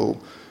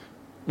festival,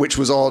 which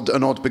was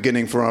an odd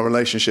beginning for our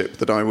relationship,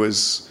 that I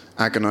was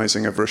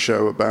agonising over a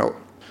show about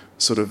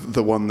sort of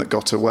the one that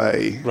got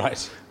away.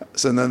 Right.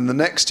 So then the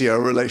next year,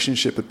 our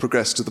relationship had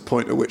progressed to the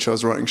point at which I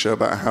was writing a show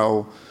about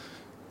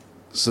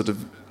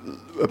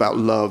about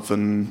love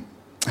and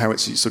how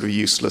it's sort of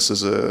useless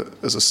as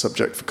a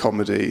subject for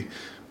comedy,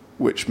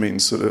 which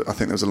means sort of, I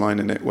think there was a line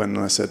in it when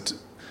I said,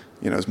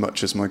 as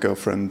much as my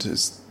girlfriend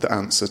is the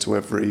answer to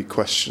every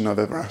question I've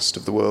ever asked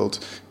of the world,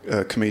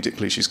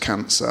 comedically she's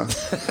cancer.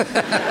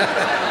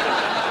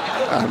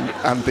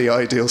 and the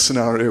ideal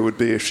scenario would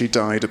be if she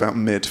died about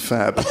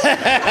mid-Feb.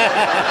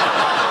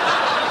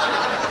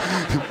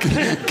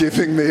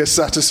 Giving me a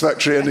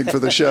satisfactory ending for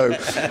the show.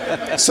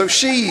 So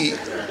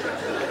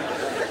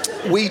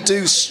we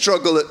do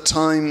struggle at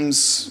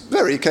times,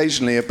 very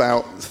occasionally,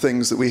 about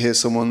things that we hear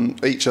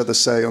each other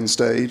say on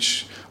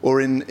stage, or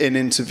in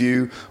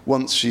interview.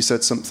 Once she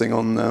said something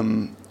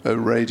on a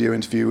radio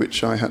interview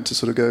which I had to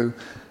sort of go,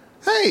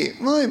 hey,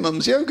 my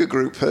mum's yoga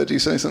group heard you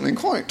say something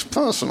quite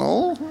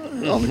personal,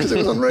 because it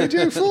was on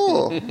Radio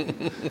 4.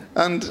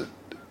 And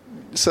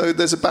so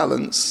there's a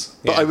balance,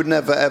 but I would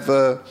never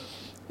ever,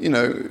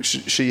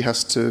 she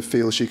has to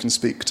feel she can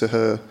speak to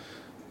her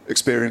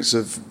experience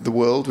of the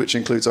world, which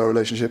includes our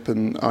relationship,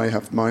 and I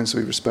have mine, so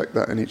we respect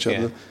that in each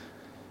other.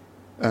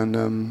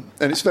 And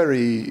it's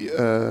very,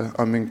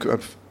 I'm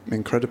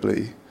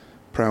incredibly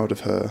proud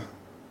of her.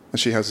 And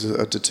she has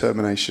a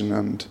determination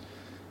and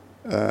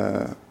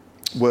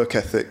work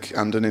ethic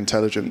and an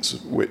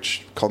intelligence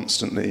which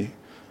constantly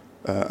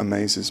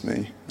amazes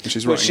me. And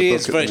she's writing a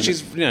book.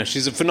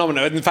 She's a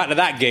phenomenon. In fact, at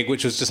that gig,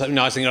 which was just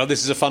nice, thinking,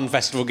 this is a fun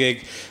festival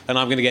gig, and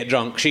I'm going to get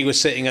drunk. She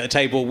was sitting at a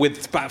table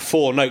with about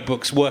 4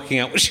 notebooks, working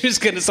out what she was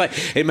going to say.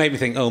 It made me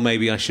think,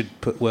 maybe I should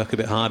work a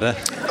bit harder.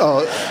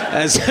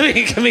 As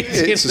a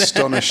comedian. It's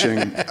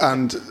astonishing,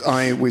 and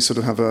we sort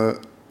of have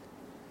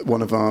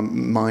one of our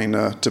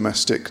minor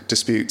domestic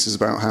disputes is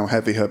about how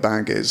heavy her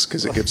bag is,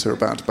 because it gives her a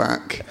bad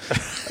back,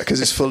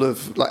 because it's full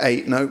of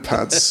 8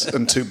 notepads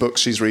and 2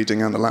 books she's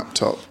reading and a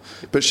laptop.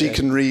 But she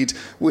can read.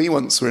 We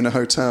once were in a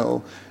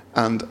hotel,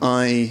 and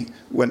I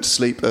went to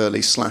sleep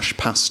early /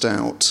 passed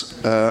out,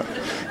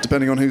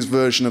 depending on whose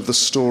version of the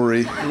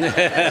story.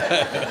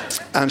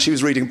 And she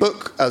was reading a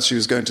book as she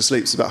was going to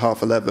sleep. It's about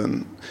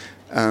 11:30.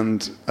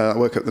 And I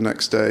woke up the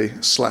next day,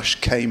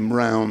 / came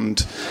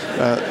round,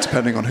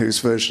 depending on whose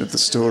version of the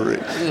story.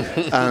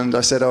 And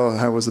I said, "Oh,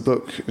 how was the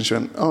book?" And she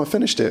went, "Oh, I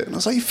finished it." And I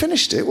was like, "You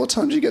finished it? What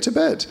time did you get to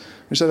bed?"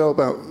 And she said, "Oh,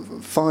 about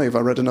 5. I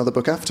read another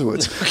book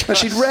afterwards." And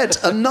she'd read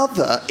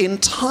another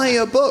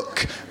entire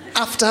book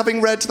after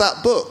having read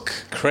that book.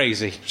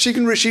 Crazy. She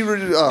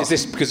really... Oh. Is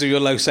this because of your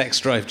low sex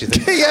drive, do you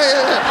think?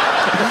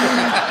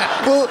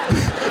 yeah. Well...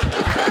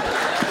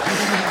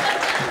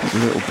 a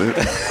little bit.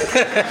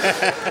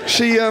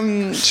 She's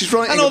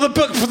writing... And all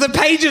the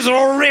pages are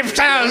all ripped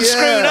out and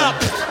screwed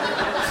up.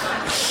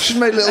 She's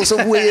made a little sort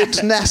of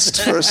weird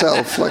nest for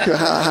herself, like a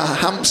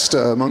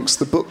hamster amongst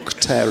the book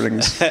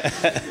tearings.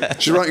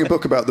 She's writing a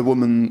book about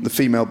the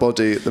female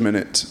body at the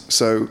minute,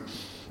 so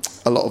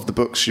a lot of the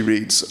books she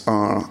reads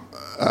are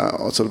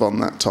sort of on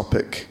that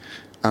topic,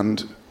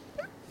 and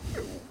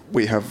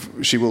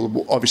she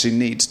will obviously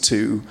need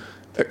to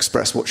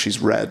express what she's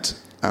read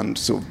and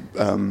sort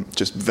of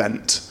just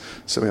vent.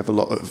 So we have a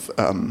lot of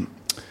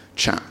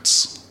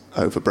chats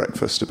over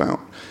breakfast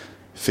about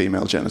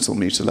female genital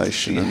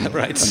mutilation and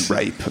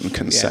rape and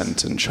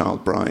consent and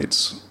child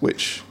brides,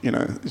 which,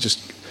 it just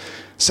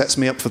sets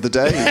me up for the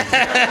day.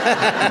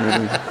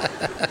 Really.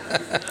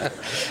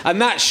 And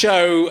that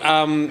show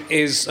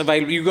is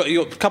available. You've got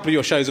a couple of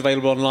your shows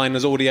available online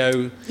as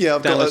audio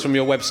downloads from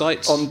your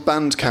website. On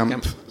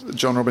Bandcamp,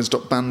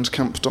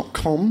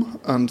 johnrobbins.bandcamp.com,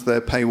 and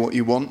they're pay what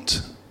you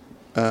want.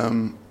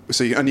 And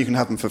you can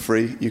have them for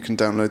free. You can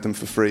download them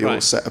for free or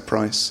set a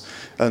price.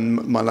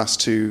 And my last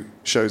 2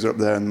 shows are up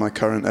there, and my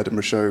current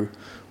Edinburgh show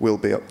will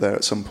be up there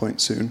at some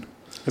point soon.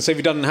 And so have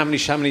you done, how many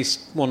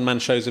one-man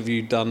shows have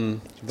you done?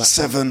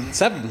 7.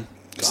 7?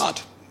 God.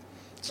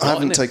 I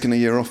haven't taken a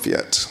year off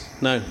yet.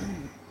 No.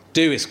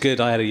 It's good.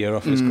 I had a year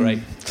off. It was great.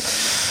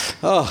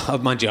 Oh,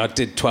 mind you, I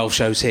did 12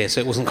 shows here, so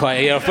it wasn't quite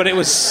a year off, but it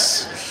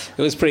was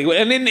pretty good.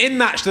 And in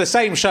that, the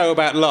same show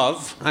about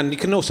love, and you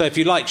can also, if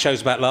you like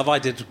shows about love, I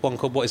did one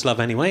called What Is Love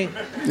Anyway?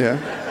 Yeah.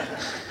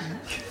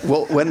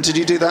 Well, when did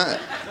you do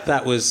that?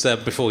 That was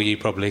before you,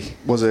 probably.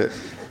 Was it?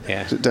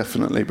 Yeah.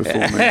 Definitely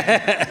before me.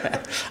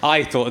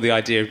 I thought of the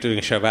idea of doing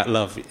a show about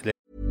love.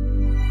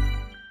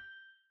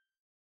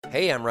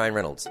 Hey, I'm Ryan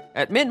Reynolds.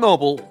 At Mint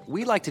Mobile,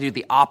 we like to do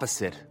the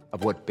opposite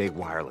of what Big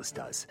Wireless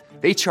does.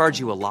 They charge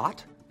you a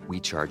lot. We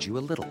charge you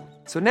a little.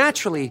 So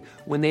naturally,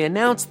 when they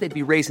announced they'd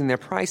be raising their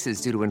prices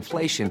due to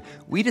inflation,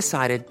 we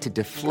decided to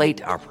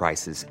deflate our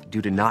prices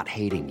due to not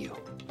hating you.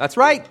 That's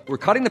right. We're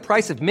cutting the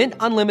price of Mint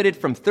Unlimited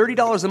from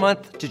 $30 a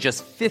month to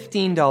just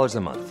 $15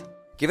 a month.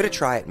 Give it a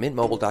try at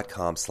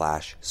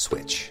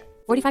mintmobile.com/switch.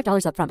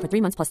 $45 up front for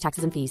 3 months plus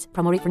taxes and fees.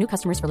 Promo rate for new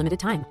customers for limited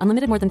time.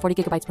 Unlimited more than 40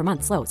 gigabytes per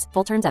month. Slows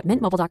full terms at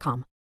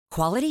mintmobile.com.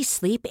 Quality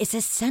sleep is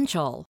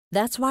essential.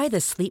 That's why the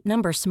Sleep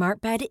Number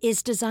Smart Bed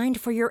is designed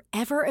for your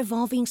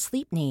ever-evolving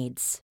sleep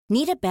needs.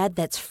 Need a bed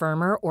that's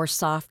firmer or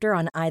softer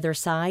on either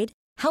side?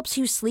 Helps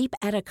you sleep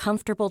at a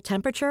comfortable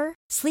temperature?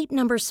 Sleep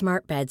Number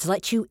Smart Beds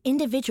let you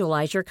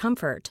individualize your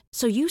comfort,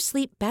 so you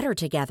sleep better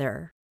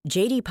together.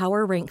 J.D.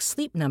 Power ranks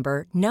Sleep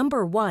Number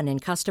number 1 in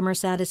customer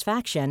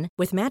satisfaction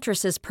with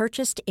mattresses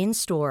purchased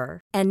in-store.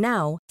 And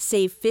now,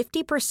 save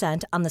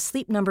 50% on the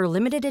Sleep Number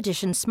Limited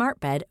Edition Smart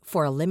Bed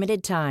for a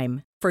limited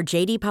time. For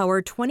J.D.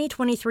 Power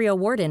 2023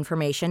 award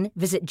information,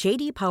 visit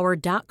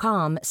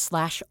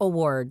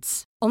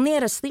jdpower.com/awards. Only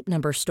at a Sleep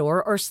Number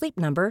store or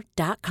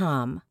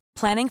sleepnumber.com.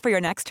 Planning for your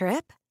next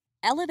trip?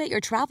 Elevate your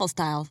travel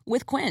style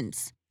with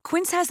Quince.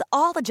 Quince has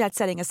all the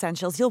jet-setting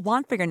essentials you'll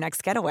want for your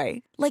next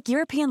getaway, like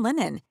European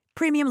linen,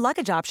 premium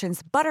luggage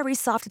options, buttery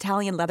soft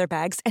Italian leather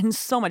bags, and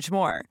so much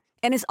more.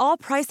 And is all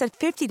priced at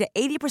 50 to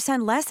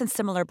 80% less than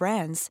similar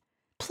brands.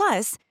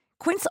 Plus,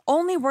 Quince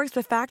only works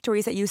with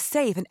factories that use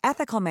safe and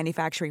ethical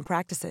manufacturing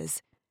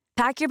practices.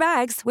 Pack your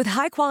bags with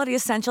high-quality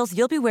essentials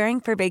you'll be wearing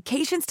for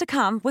vacations to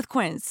come with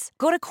Quince.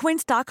 Go to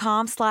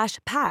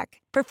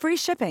quince.com/pack for free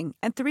shipping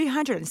and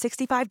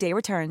 365-day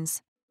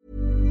returns.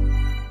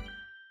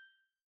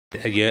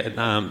 In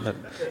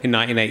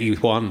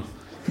 1981.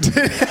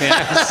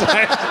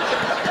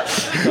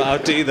 I'll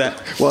do that.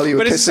 While you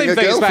were kissing a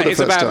girl for the first time. It's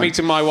about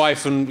meeting my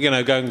wife and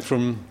going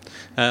from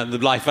the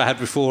life I had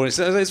before. It's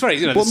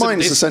very Well,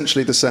 mine's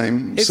essentially the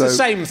same. It's the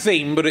same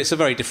theme, but it's a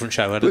very different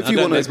show. I don't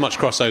think there's much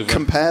crossover.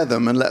 Compare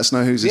them and let us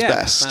know whose is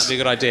best. That'd be a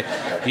good idea.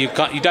 You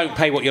don't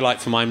pay what you like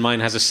for mine. Mine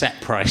has a set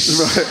price.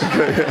 Right.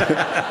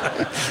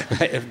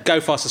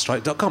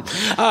 GoFasterStrike.com.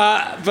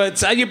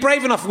 But you're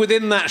brave enough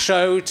within that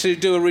show to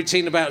do a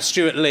routine about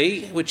Stuart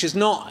Lee, which is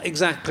not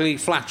exactly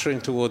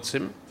flattering towards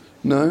him.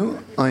 No,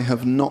 I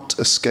have not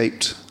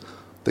escaped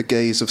the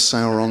gaze of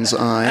Sauron's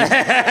eye.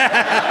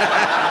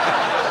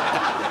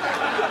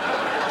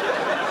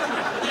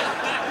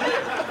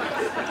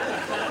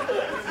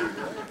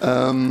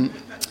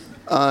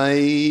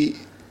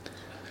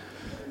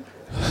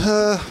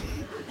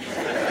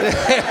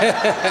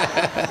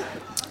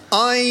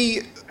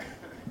 I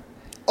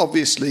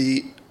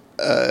obviously,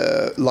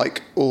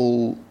 like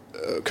all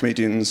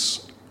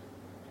comedians,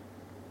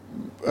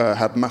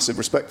 had massive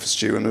respect for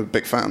Stu and a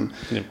big fan.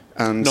 Yeah.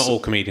 And not all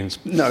comedians.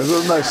 No,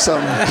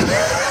 some.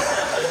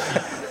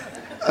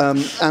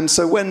 And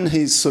so when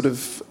he sort of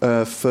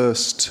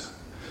first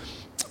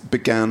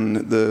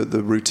began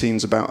the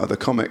routines about other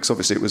comics,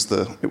 obviously it was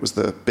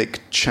the big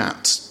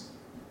chat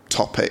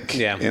topic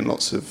in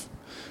lots of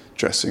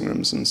dressing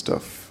rooms and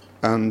stuff.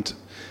 And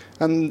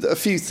a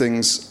few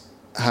things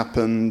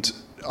happened.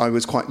 I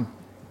was quite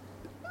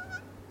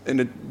in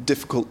a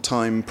difficult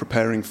time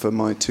preparing for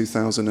my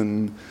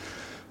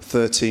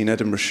 2013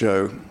 Edinburgh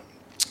show,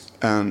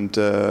 and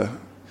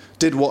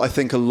did what I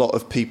think a lot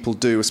of people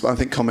do. I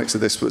think comics are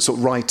this, but sort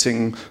of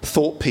writing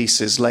thought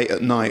pieces late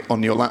at night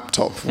on your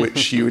laptop,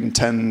 which you're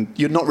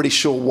not really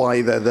sure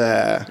why they're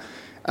there,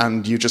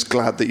 and you're just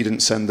glad that you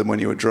didn't send them when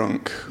you were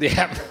drunk.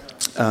 Yeah.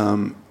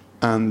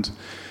 And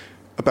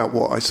about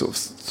what I sort of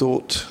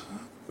thought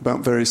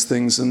about various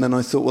things, and then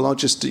I thought, well, I'll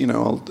just,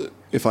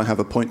 if I have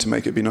a point to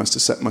make, it'd be nice to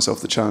set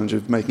myself the challenge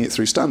of making it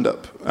through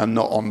stand-up and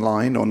not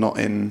online or not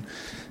in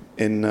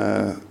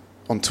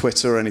on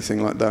Twitter or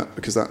anything like that,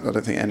 because I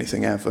don't think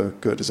anything ever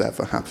good has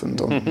ever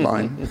happened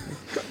online.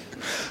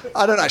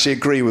 I don't actually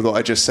agree with what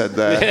I just said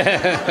there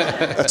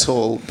at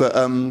all. But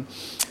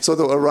so I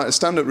thought I'll write a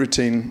stand-up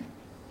routine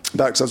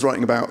because I was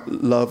writing about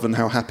love and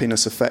how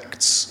happiness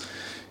affects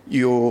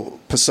your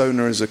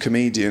persona as a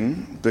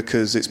comedian,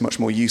 because it's much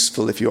more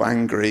useful if you're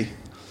angry,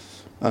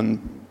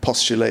 and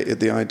postulated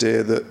the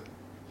idea that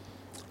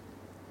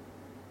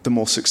the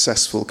more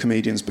successful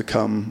comedians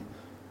become,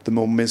 the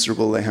more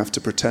miserable they have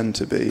to pretend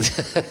to be,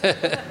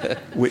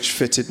 which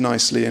fitted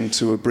nicely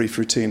into a brief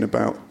routine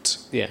about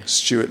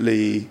Stuart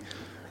Lee.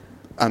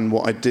 And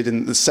what I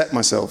did set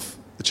myself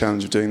the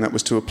challenge of doing that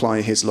was to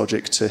apply his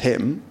logic to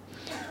him,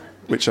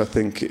 which I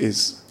think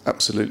is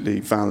absolutely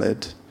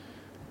valid,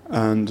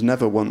 and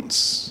never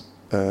once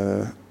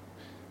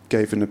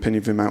gave an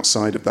opinion of him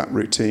outside of that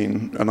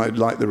routine. And I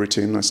like the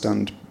routine, I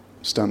stand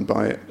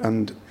by it,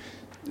 and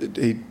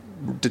he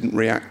didn't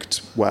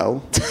react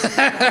well,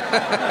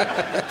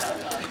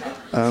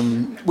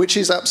 which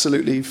is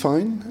absolutely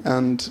fine.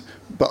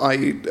 But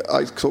I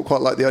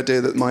quite like the idea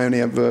that my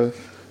only ever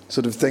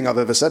sort of thing I've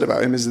ever said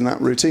about him is in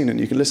that routine, and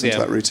you can listen to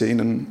that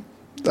routine, and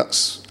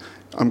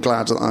I'm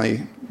glad that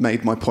I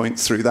made my point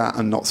through that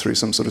and not through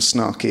some sort of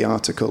snarky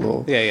article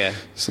or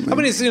something. I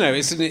mean, it's an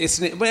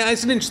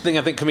interesting thing,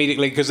 I think,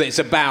 comedically, because it's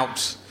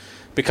about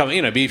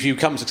becoming, if you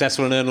become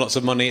successful and earn lots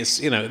of money, it's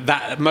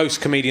that most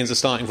comedians are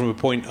starting from a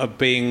point of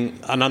being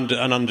an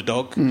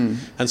underdog,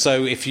 and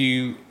so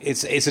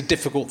it's a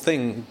difficult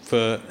thing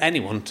for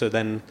anyone to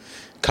then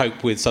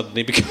cope with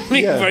suddenly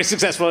becoming very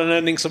successful and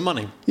earning some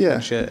money.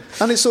 Yeah,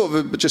 and it's sort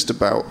of just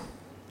about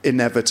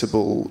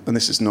inevitable, and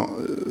this is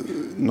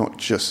not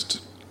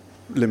just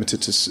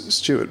limited to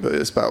Stuart, but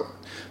it's about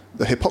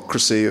the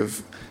hypocrisy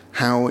of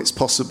how it's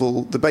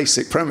possible. The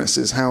basic premise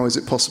is, how is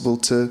it possible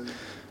to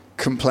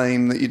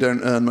complain that you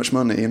don't earn much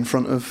money in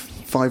front of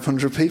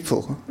 500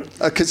 people?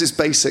 Because it's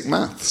basic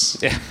maths.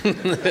 Yeah.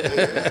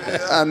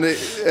 And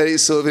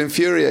it's sort of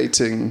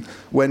infuriating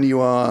when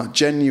you are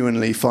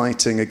genuinely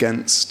fighting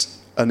against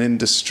an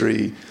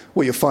industry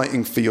where you're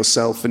fighting for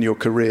yourself and your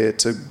career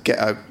to get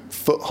a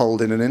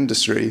foothold in an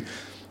industry,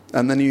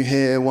 and then you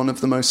hear one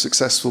of the most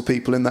successful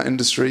people in that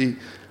industry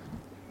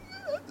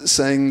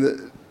saying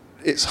that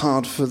it's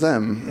hard for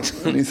them,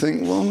 and you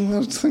think, well,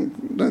 I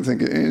don't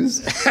think it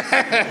is.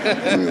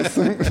 I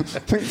think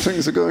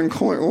things are going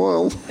quite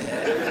well.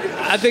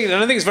 I think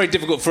it's very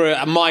difficult for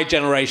my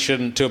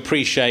generation to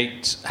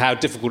appreciate how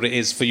difficult it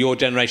is for your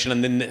generation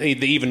and then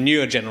the even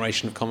newer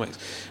generation of comics.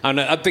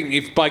 And I think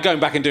if by going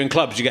back and doing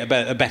clubs, you get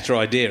a better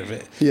idea of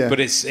it. Yeah. But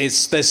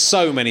there's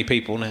so many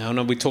people now,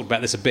 and we talked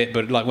about this a bit,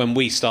 but like when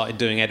we started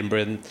doing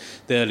Edinburgh in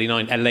the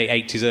late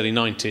 80s, early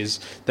 90s,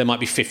 there might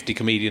be 50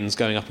 comedians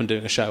going up and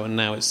doing a show, and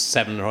now it's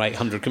 700 or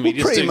 800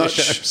 comedians doing a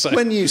show. So.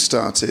 When you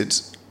started,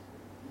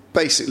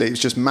 basically, it's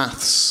just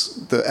maths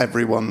that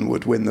everyone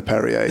would win the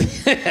Perrier.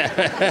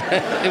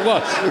 It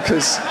was.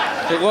 Because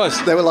it was.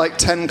 There were like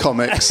 10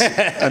 comics,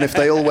 and if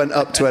they all went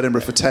up to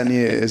Edinburgh for 10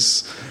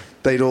 years,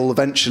 they'd all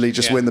eventually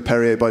just win the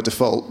Perrier by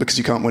default, because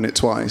you can't win it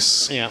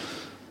twice. Yeah.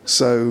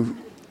 So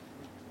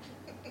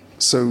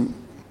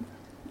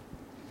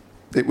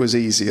it was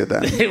easier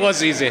then. It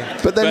was easier.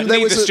 But then there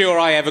neither was Stu or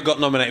I ever got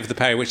nominated for the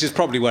Perrier, which is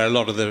probably where a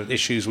lot of the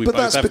issues we both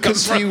have come from. But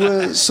that's because you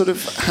were sort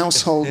of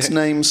household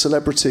name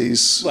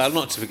celebrities. Well,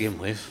 not to begin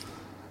with.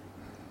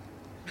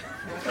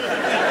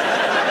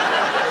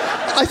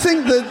 I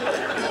think that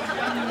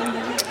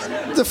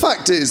the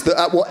fact is that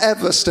at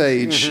whatever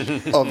stage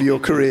of your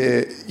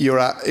career you're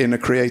at in a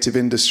creative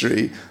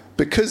industry,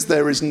 because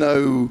there's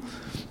no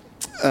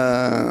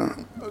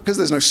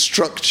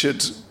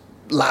structured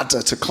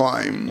ladder to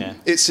climb,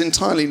 it's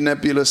entirely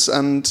nebulous,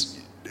 and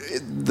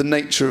the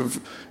nature of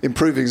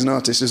improving as an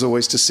artist is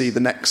always to see the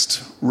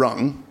next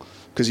rung,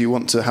 because you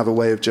want to have a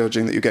way of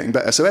judging that you're getting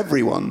better. So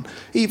everyone,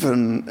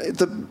 even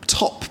the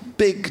top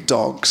big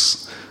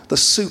dogs, the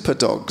super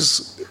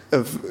dogs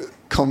of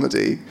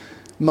comedy,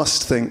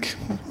 must think,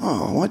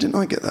 oh, why didn't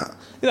I get that?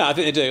 Yeah, I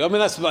think they do. I mean,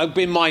 that's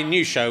been my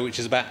new show, which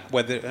is about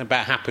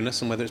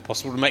happiness and whether it's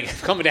possible to make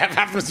comedy have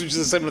happiness, which is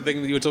a similar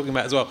thing that you were talking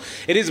about as well.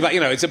 It is about,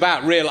 it's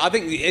about real. I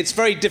think it's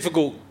very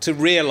difficult to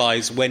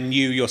realise when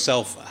you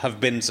yourself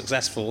have been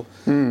successful.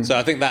 So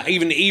I think that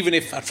even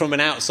if from an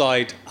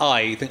outside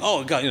eye you think,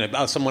 oh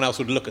God, someone else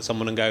would look at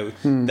someone and go,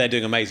 they're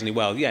doing amazingly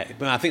well. Yeah,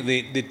 but I think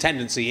the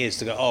tendency is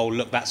to go, oh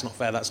look, that's not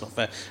fair,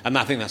 and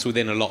I think that's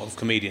within a lot of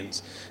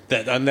comedians.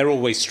 And they're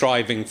always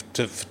striving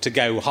to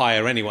go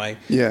higher anyway.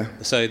 Yeah.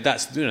 So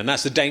that's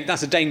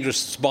a dangerous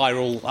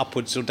spiral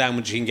upwards or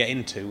downwards you can get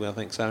into. I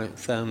think so.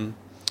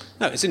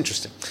 It's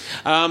interesting.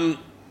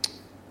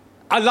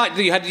 I like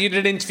that you did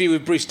an interview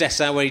with Bruce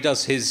Dessau where he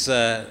does his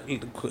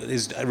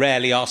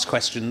rarely asked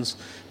questions.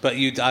 But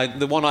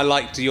the one I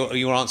liked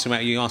your answer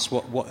about, you asked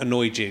what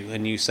annoyed you,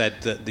 and you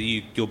said that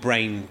your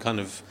brain kind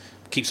of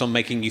keeps on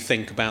making you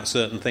think about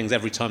certain things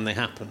every time they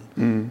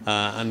happen.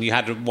 And you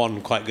had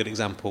one quite good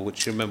example,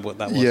 which you remember what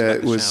that was? Yeah,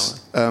 it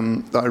was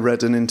that I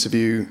read an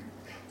interview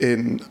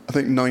in, I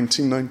think,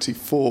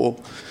 1994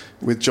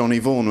 with Johnny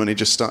Vaughan when he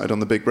just started on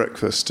The Big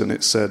Breakfast, and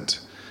he said,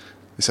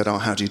 oh,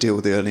 how do you deal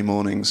with the early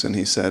mornings? And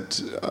he said,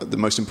 the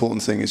most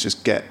important thing is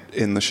just get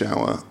in the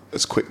shower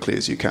as quickly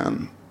as you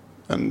can,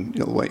 and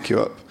it'll wake you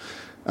up.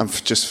 And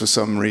just for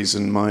some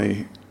reason,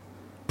 my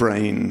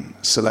brain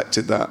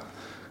selected that.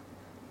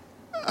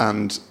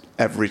 And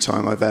every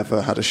time I've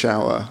ever had a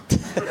shower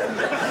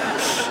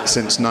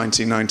since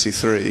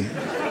 1993,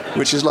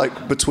 which is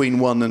like between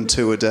 1 and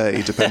 2 a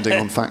day, depending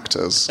on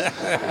factors,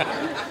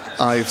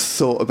 I've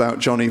thought about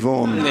Johnny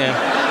Vaughan.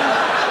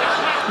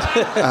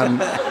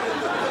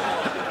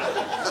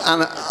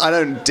 And I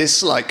don't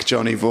dislike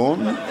Johnny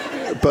Vaughan,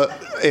 but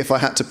if I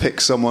had to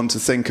pick someone to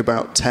think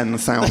about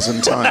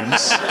 10,000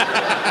 times,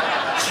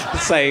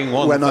 saying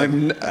one when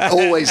I'm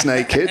always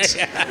naked.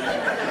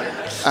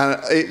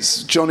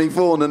 It's Johnny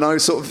Vaughan, and I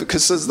was sort of,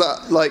 because there's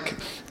that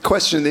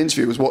question in the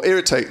interview was what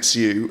irritates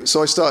you.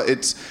 So I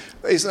started,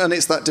 and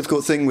it's that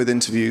difficult thing with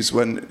interviews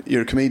when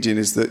you're a comedian,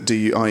 is that do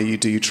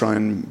you try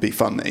and be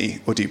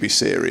funny or do you be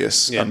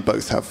serious? Yeah. And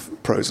both have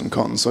pros and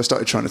cons. So I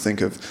started trying to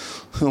think of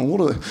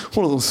what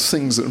are those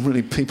things that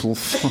really people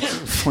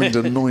find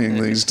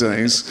annoying these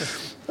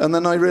days. And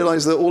then I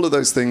realised that all of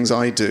those things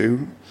I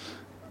do,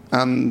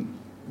 and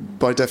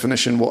by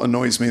definition, what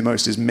annoys me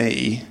most is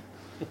me.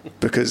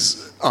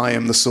 Because I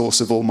am the source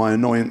of all my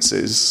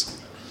annoyances,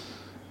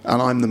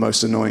 and I'm the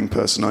most annoying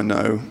person I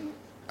know,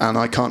 and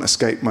I can't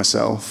escape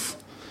myself,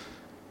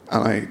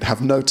 and I have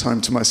no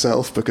time to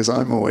myself because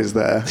I'm always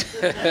there.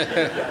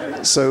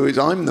 So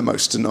I'm the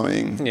most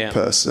annoying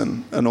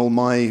person, and all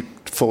my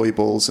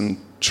foibles and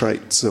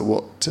traits are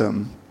what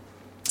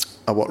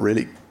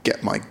really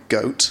get my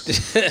goat.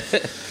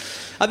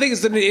 I think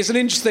it's an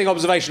interesting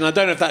observation. I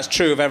don't know if that's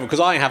true of everyone, because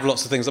I have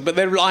lots of things, but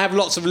I have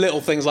lots of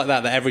little things like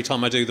that every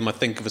time I do them, I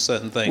think of a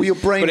certain thing. Well, your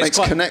brain makes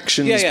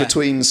connections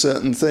between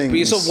certain things. But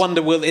you sort of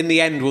wonder, in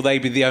the end, will they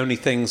be the only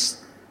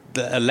things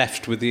that are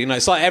left with you?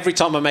 It's like every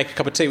time I make a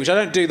cup of tea, which I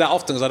don't do that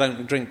often because I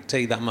don't drink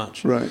tea that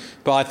much. Right.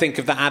 But I think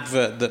of that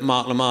advert that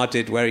Mark Lamar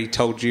did where he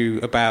told you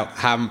about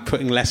how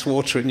putting less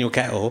water in your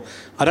kettle.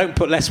 I don't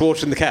put less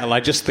water in the kettle, I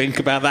just think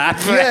about that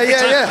advert.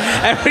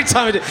 Every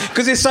time I do.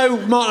 Because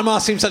Mark Lamar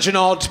seems such an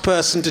odd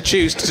person to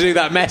choose to do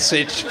that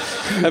message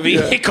of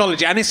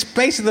ecology. And it's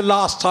basically the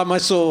last time I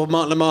saw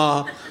Mark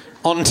Lamar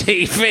on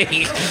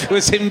TV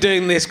was him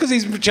doing this, because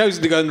he's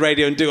chosen to go on the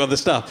radio and do other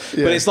stuff.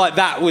 But it's like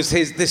that was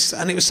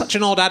and it was such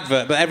an odd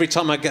advert. But every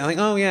time I think,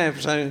 oh yeah,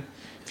 so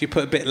if you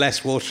put a bit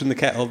less water in the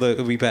kettle, that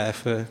will be better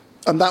for.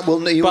 And that will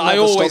never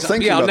stop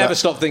thinking about I'll never that.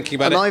 Stop thinking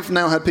about and it. And I've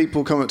now had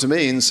people come up to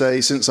me and say,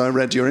 since I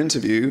read your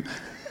interview,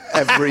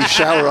 every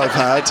shower I've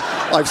had,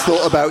 I've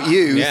thought about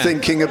you,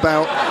 thinking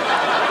about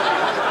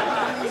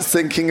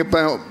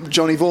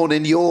Johnny Vaughan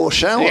in your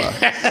shower,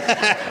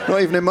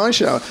 not even in my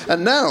shower.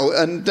 And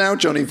now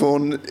Johnny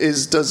Vaughan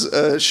does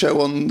a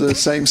show on the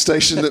same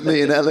station that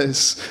me and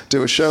Ellis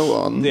do a show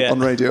on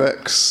Radio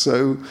X.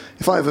 So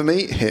if I ever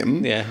meet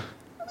him,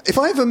 if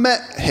I ever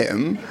met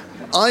him,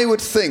 I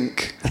would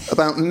think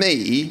about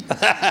me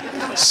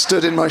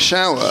stood in my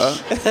shower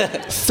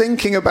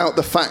thinking about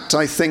the fact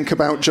I think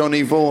about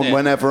Johnny Vaughan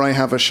whenever I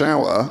have a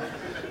shower.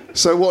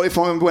 So what if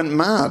I went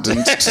mad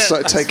and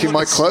started taking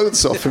my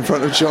clothes off in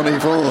front of Johnny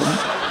Vaughan?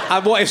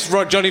 And what if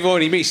Johnny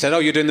Vaughan he meets said, oh,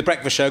 you're doing the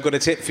breakfast show, got a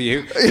tip for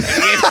you.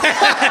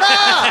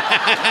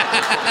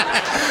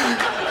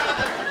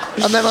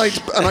 And then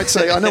I'd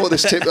say, I know what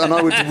this tip, and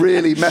I would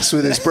really mess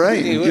with his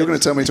brain. You're going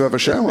to tell me to have a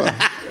shower.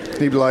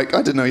 He'd be like,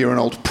 I didn't know you were an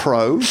old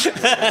pro.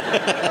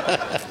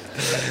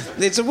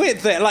 It's a weird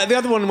thing. Like the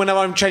other one, when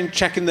I'm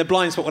checking the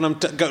blind spot when I'm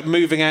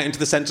moving out into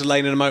the centre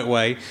lane in a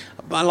motorway,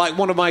 like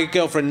one of my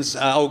girlfriends,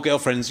 old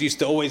girlfriends, used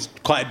to always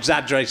quite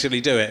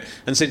exaggeratedly do it.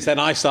 And since then,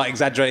 I start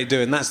exaggerating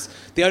doing. That's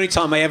the only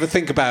time I ever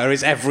think about her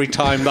is every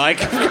time, like.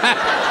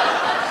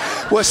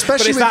 Well,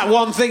 especially but it's that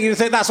one thing you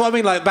think. That's what I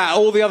mean. Like about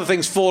all the other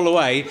things fall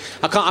away.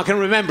 I can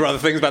remember other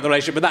things about the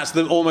relationship, but that's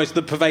almost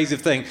the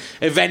pervasive thing.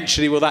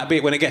 Eventually, will that be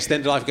it when it gets to the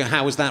end of life? Go,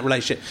 how was that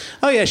relationship?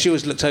 Oh yeah, she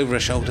always looked over her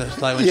shoulder.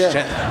 Like when she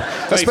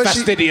checked. Very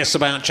fastidious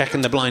about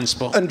checking the blind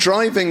spot. And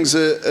driving's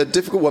a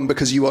difficult one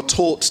because you are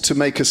taught to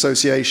make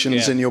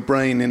associations in your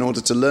brain in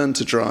order to learn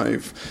to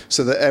drive,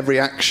 so that every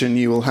action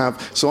you will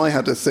have. So I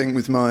had a thing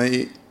with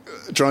my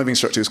driving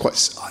instructor who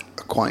was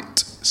quite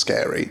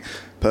scary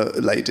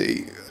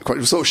lady.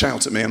 Quite sort of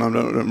shout at me, and I'm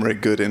not very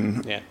good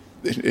in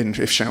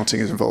if shouting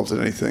is involved in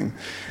anything.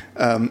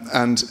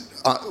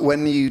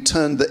 When you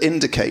turn the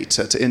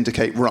indicator to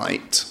indicate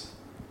right,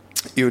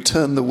 you would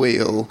turn the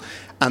wheel,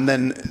 and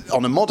then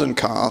on a modern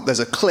car there's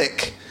a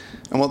click,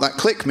 and what that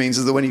click means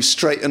is that when you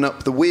straighten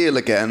up the wheel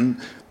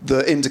again,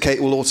 the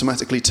indicator will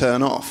automatically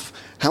turn off.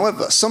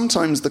 However,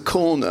 sometimes the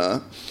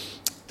corner,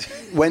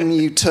 when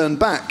you turn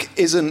back,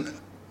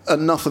 isn't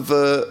enough of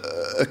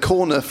a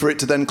corner for it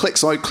to then click,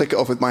 so I'd click it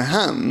off with my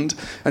hand,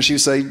 and she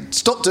would say,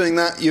 stop doing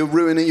that, you're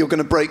going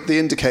to break the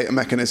indicator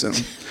mechanism.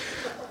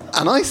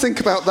 And I think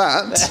about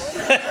that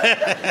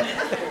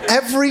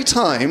every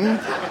time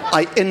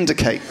I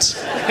indicate.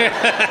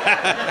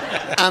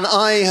 And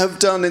I have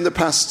done in the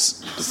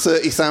past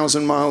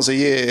 30,000 miles a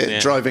year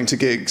driving to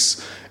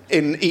gigs.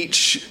 In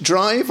each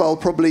drive, I'll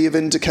probably have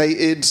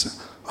indicated,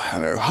 I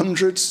don't know,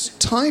 100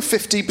 times,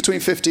 between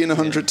 50 and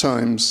 100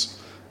 times.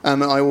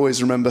 And I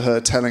always remember her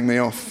telling me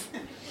off.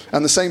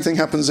 And the same thing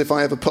happens if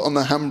I ever put on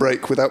the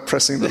handbrake without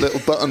pressing the little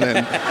button in.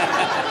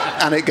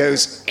 And it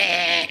goes,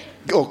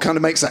 or kind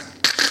of makes that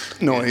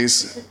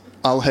noise.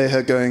 I'll hear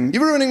her going,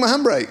 you're ruining my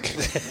handbrake.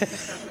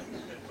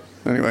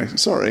 Anyway,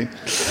 sorry.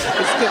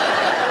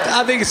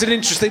 I think it's an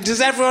interesting...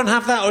 Does everyone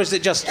have that, or is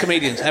it just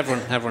comedians?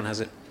 Everyone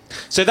has it.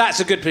 So that's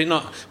a good...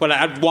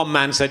 one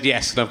man said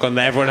yes, and I've gone,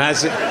 everyone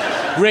has it.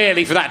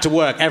 Really, for that to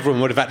work,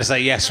 everyone would have had to say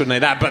yes, wouldn't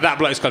they? But that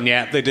bloke's gone,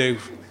 yeah, they do.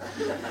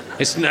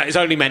 It's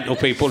only mental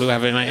people who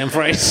have it, mate, I'm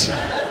afraid.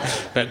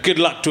 But good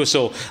luck to us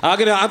all.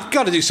 I've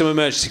got to do some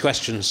emergency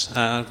questions.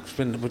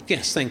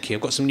 Yes, thank you.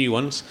 I've got some new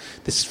ones.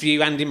 This is for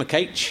you, Andy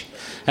McCage.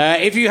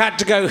 If you had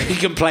to go... He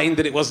complained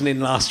that it wasn't in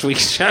last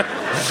week's show.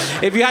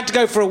 If you had to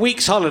go for a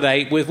week's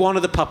holiday with one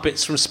of the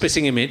puppets from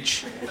Spitting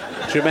Image...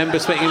 Do you remember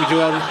Spitting Image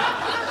well?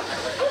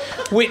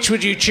 Which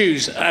would you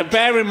choose?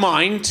 Bear in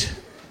mind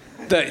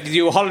that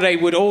your holiday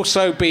would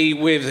also be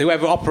with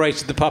whoever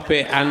operated the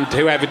puppet and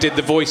whoever did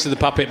the voice of the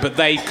puppet, but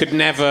they could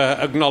never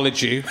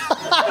acknowledge you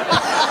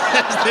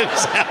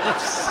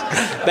themselves.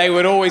 They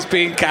would always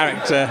be in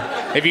character.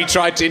 If you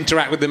tried to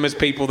interact with them as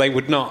people, they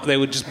would not. They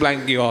would just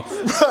blank you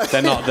off. Right.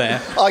 They're not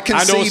there. I can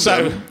see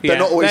them. They're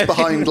not always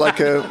behind like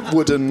a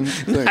wooden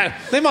thing. No,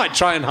 they might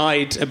try and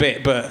hide a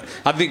bit, but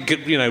I think,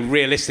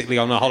 realistically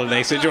on a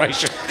holiday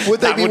situation...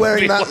 Would they be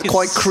wearing that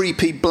quite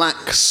creepy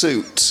black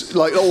suit?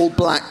 Like all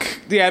black...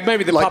 Yeah,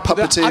 maybe the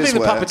puppeteers I think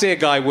the wear. puppeteer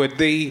guy would.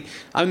 The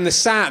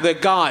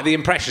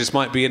impressionist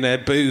might be in a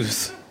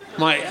booth.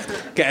 Might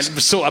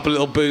sort up a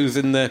little booth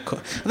in the...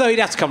 Although he'd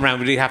have to come around,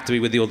 but he'd have to be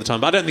with you all the time.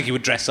 But I don't think he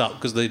would dress up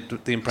because the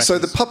impressionist... So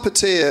the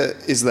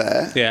puppeteer is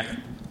there,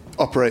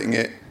 operating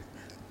it,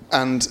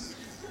 and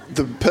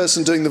the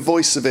person doing the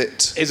voice of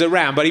it... is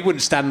around, but he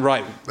wouldn't stand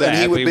right there. And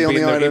he would be on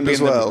the island as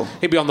well.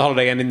 He'd be on the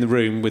holiday and in the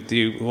room with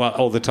you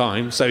all the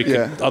time, so he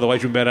could,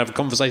 otherwise you'd better have a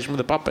conversation with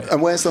the puppet.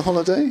 And where's the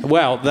holiday?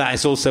 Well, that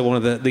is also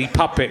one of the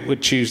puppet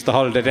would choose the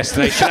holiday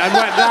destination. And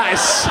that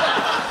is...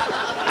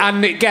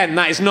 And again,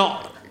 that is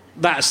not...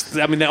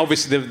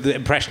 obviously the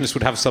impressionist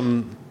would have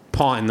some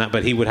part in that,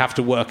 but he would have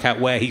to work out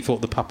where he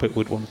thought the puppet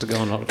would want to go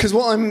on holiday. Because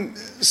what I'm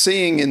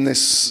seeing in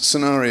this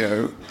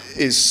scenario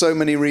is so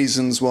many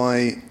reasons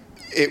why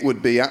it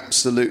would be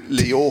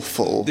absolutely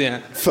awful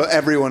for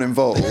everyone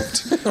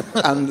involved,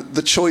 and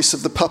the choice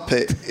of the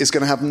puppet is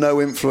going to have no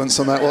influence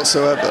on that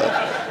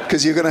whatsoever.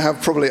 Because you're going to have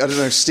probably, I don't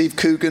know, Steve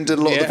Coogan did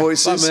a lot of the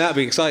voices. That'd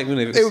be exciting,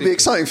 wouldn't it? It would be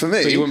exciting for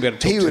me. But you wouldn't be able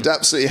to talk he to would him.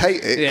 absolutely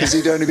hate it because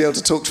he'd only be able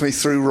to talk to me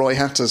through Roy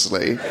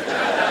Hattersley.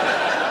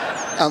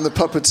 And the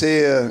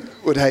puppeteer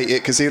would hate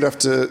it because he would have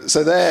to...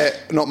 So they're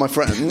not my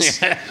friends.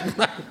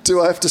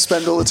 Do I have to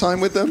spend all the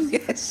time with them?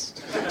 Yes.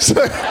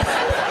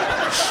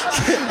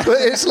 But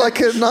it's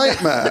like a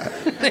nightmare.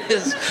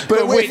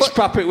 But which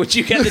puppet would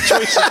you get the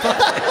choice of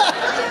puppet?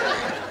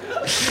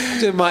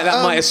 That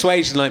might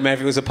assuage the nightmare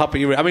if it was a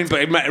puppet.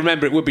 But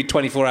remember, it would be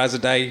 24 hours a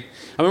day.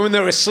 When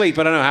they're asleep,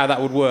 I don't know how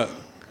that would work.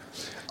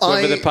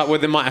 Whether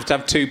they might have to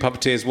have two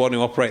puppeteers, one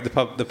who operate the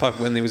puppet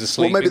when he was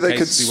asleep. Well, maybe they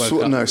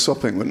could... No,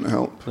 swapping wouldn't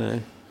help. No.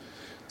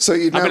 So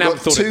you've now got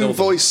two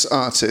voice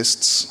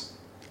artists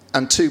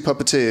and two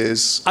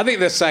puppeteers. I think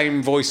the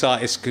same voice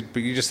artist could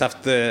be... You just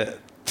have to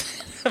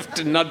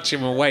nudge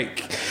him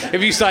awake.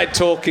 If you started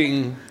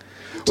talking...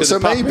 So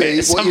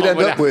maybe what you'd end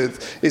up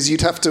with is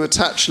you'd have to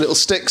attach little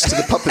sticks to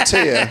the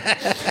puppeteer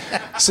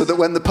so that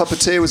when the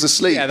puppeteer was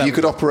asleep, you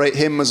could operate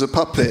him as a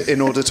puppet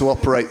in order to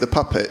operate the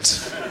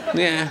puppet.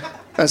 Yeah.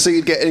 And so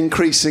you'd get an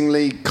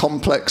increasingly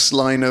complex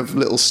line of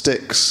little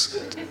sticks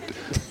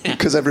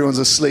because everyone's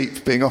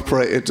asleep, being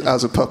operated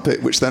as a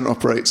puppet, which then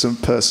operates a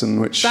person.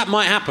 Which that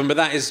might happen, but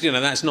that is,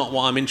 that's not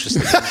what I'm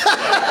interested in.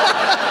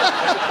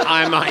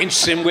 I'm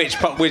interested in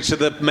which of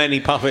the many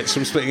puppets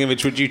from Splitting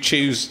Image would you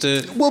choose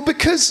to? Well,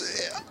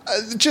 because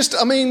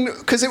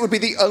because it would be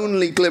the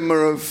only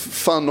glimmer of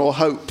fun or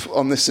hope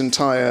on this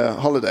entire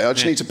holiday. I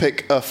just need to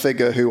pick a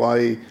figure who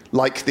I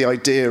like the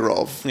idea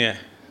of. Yeah.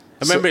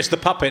 Remember, it's the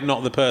puppet,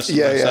 not the person.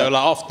 Yeah, yeah. So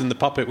often the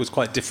puppet was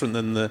quite different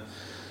than the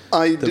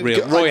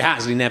real. Roy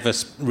Hattersley never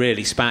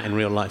really spat in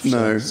real life.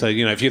 No. So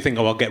if you think,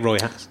 I'll get Roy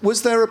Hattersley.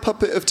 Was there a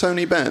puppet of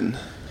Tony Benn?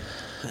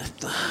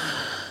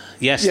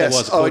 Yes, there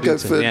was. I go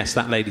for, yes,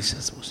 that lady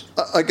says it was.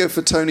 I go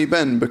for Tony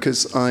Benn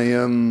because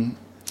I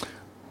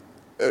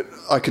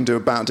can do a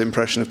bad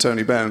impression of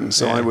Tony Benn,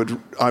 so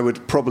I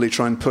would probably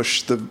try and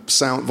push the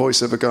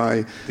voice of a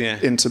guy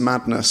into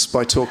madness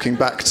by talking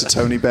back to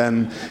Tony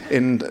Benn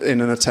in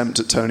an attempt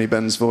at Tony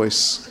Benn's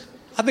voice.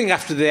 I think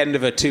after the end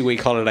of a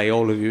 2-week holiday,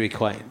 all of you would be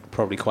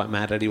probably quite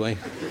mad anyway.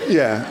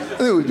 Yeah, I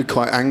think we'd be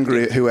quite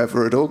angry at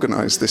whoever had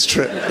organised this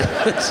trip.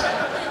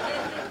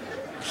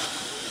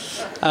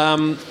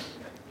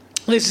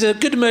 This is a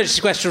good emergency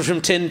question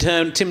from Tim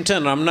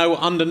Turner. I'm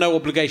under no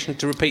obligation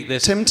to repeat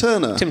this. Tim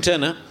Turner? Tim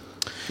Turner.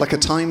 Like a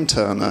time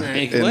turner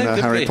in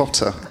Harry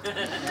Potter.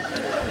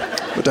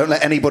 But don't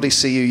let anybody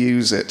see you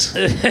use it.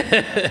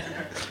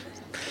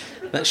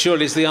 That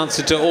surely is the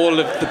answer to all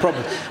of the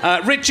problems.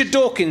 Richard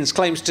Dawkins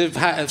claims to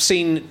have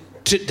seen...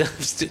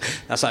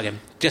 I'll start again.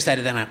 Just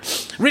edit that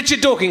out.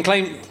 Richard Dawkins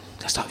claims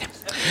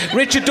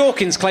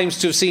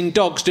to have seen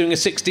dogs doing a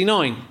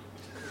 69.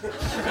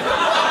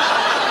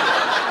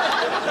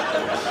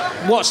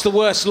 What's the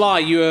worst lie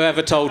you have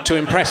ever told to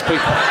impress people?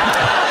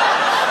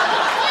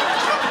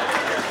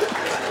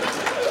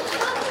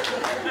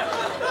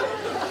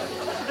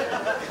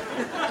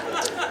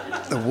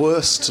 The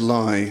worst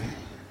lie.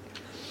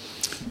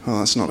 Oh,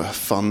 that's not a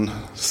fun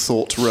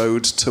thought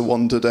road to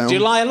wander down. Do you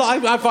lie a lot?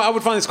 I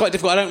would find this quite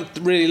difficult. I don't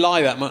really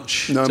lie that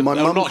much. No, my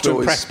mum not to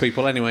impress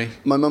people anyway.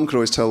 My mum could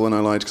always tell when I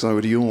lied because I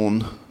would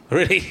yawn.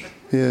 Really?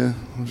 Yeah,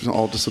 it was an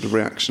odd sort of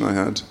reaction I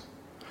had.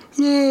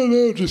 No,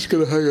 I'm just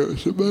going to hang out with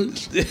some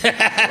mates.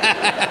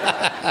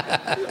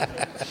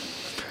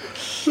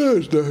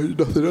 There's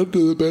nothing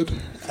under the bed.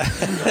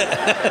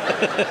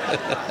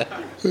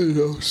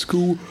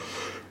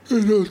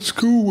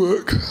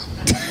 Schoolwork.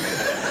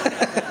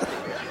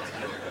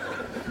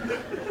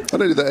 I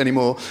don't do that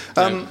anymore.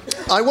 No.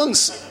 I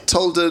once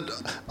told her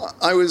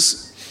I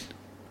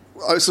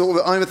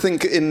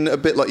think in a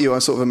bit like you, I'm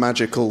sort of a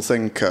magical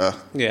thinker.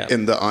 Yeah.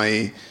 In that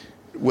I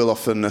will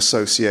often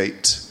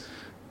associate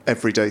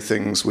everyday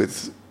things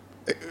with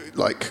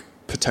like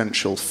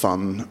potential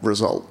fun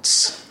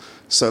results.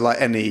 So like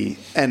any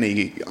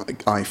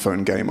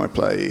iPhone game I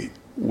play,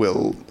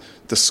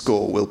 the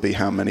score will be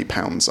how many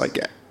pounds I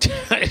get.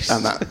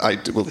 And that I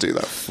will do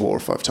that 4 or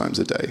 5 times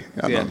a day,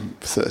 and I'm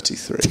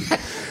 33.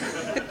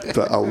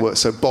 But I'll work.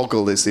 So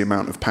Boggle is the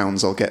amount of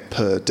pounds I'll get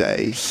per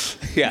day,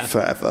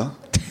 forever.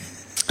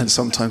 And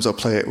sometimes I'll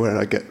play it where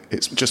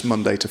it's just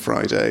Monday to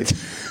Friday,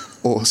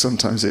 or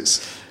sometimes it's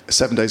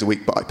 7 days a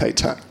week, but I pay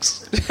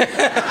tax.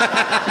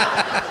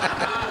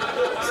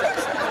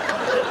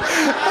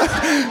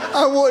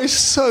 And what is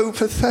so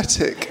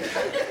pathetic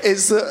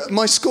is that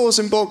my scores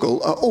in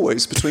Boggle are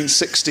always between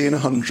 60 and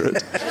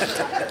 100.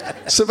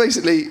 So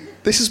basically,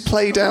 this is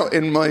played out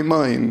in my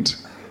mind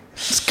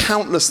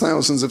countless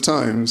thousands of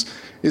times,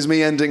 is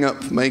me ending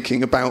up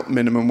making about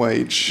minimum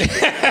wage.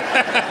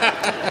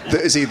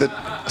 That is either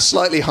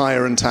slightly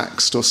higher and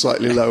taxed or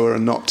slightly lower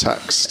and not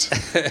taxed.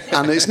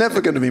 And it's never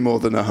going to be more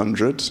than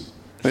 100.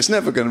 It's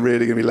never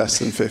really going to be less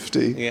than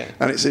 50. Yeah.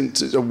 And it's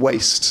a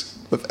waste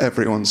of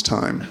everyone's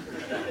time.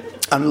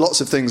 And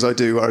lots of things I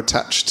do are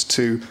attached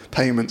to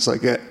payments I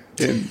get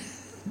in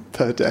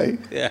per day.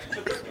 Yeah.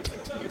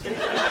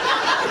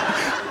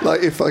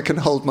 Like, if I can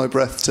hold my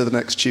breath to the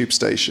next tube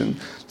station,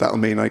 that'll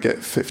mean I get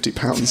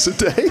 £50 a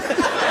day.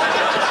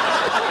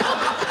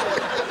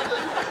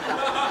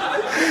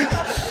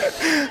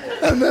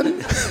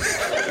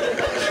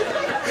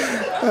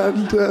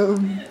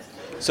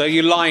 So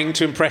you're lying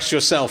to impress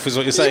yourself, is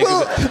what you're saying?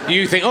 Well,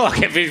 you think, I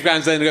get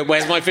 £50, then go,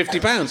 where's my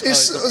 £50?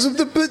 This is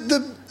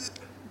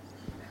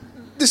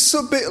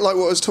a bit like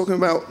what I was talking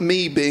about,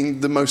 me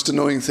being the most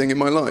annoying thing in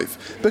my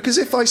life. Because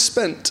if I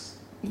spent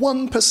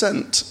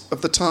 1%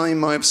 of the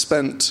time I've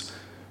spent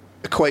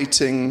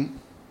equating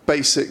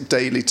basic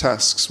daily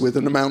tasks with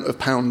an amount of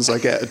pounds I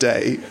get a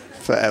day,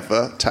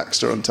 forever,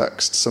 taxed or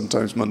untaxed,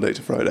 sometimes Monday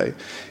to Friday.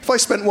 If I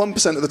spent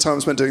 1% of the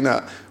time spent doing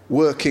that,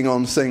 working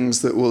on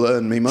things that will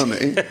earn me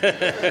money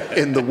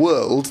in the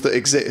world that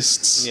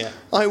exists,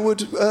 I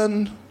would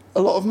earn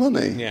a lot of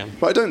money. Yeah.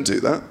 But I don't do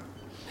that.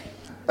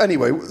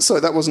 Anyway,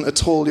 sorry, that wasn't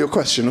at all your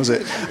question, was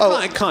it?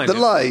 Kind of.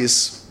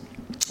 Lies.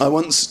 I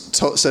once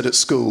said at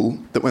school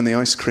that when the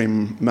ice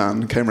cream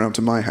man came round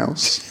to my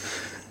house,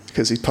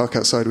 because he'd park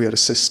outside, we had a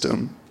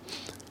system,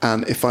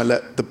 and if I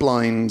let the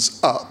blinds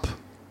up,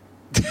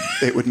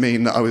 it would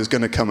mean that I was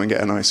going to come and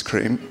get an ice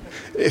cream.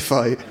 if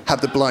I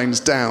had the blinds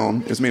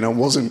down, it mean I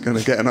wasn't going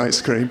to get an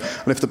ice cream.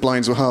 And if the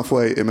blinds were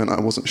halfway, it meant I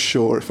wasn't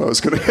sure if I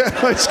was going to get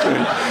an ice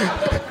cream.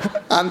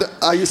 And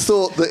I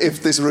thought that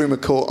if this rumour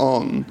caught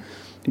on,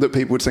 that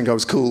people would think I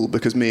was cool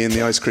because me and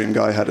the ice cream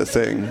guy had a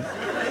thing.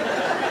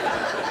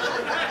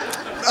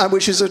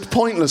 Which is a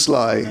pointless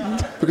lie,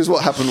 because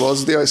what happened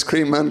was the ice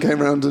cream man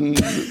came around and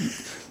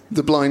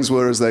the blinds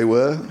were as they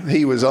were.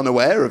 He was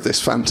unaware of this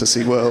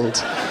fantasy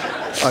world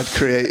I'd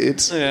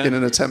created in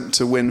an attempt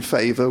to win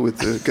favour with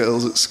the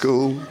girls at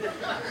school.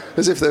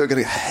 As if they were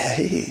going,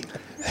 hey,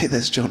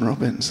 there's John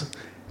Robbins.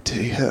 Did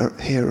you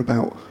hear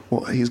about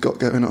what he's got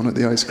going on at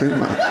the ice cream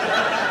man?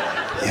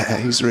 Yeah,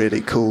 he's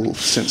really cool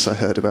since I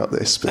heard about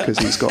this, because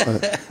he's got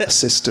a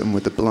system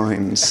with the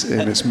blinds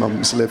in his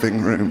mum's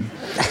living room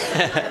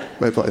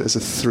whereby there's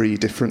 3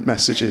 different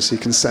messages he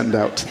can send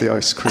out to the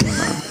ice cream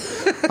man.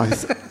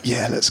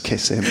 Let's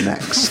kiss him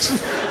next.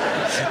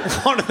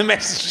 One of the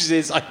messages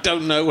is, I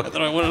don't know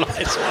whether I want an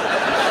ice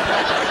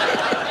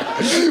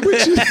cream.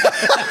 Which is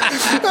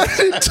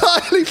an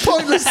entirely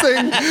pointless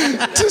thing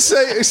to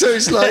say. So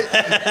it's like,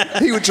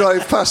 he would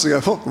drive past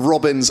and go,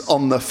 Robin's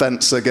on the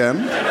fence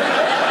again.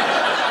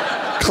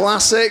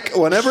 Classic,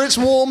 whenever it's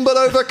warm but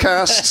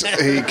overcast,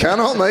 he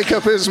cannot make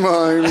up his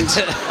mind.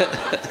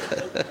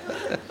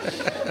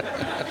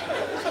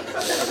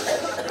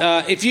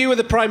 If you were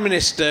the Prime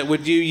Minister,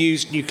 would you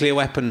use nuclear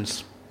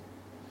weapons?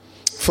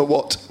 For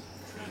what?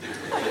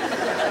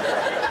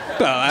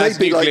 Well, as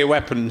nuclear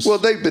weapons. Well,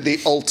 they'd be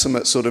the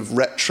ultimate sort of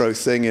retro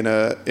thing in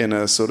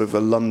a sort of a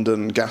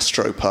London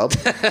gastropub,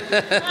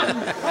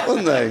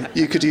 wouldn't they?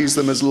 You could use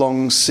them as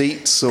long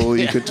seats, or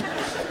you could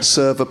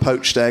serve a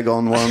poached egg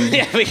on one.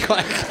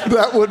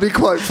 That would be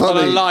quite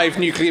funny. On a live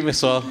nuclear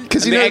missile.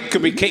 Because the egg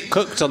could be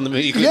cooked on the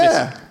nuclear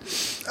missile.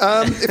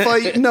 I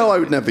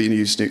would never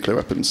use nuclear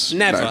weapons.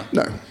 Never?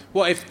 No.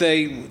 What if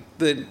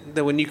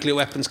there were nuclear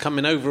weapons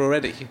coming over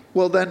already?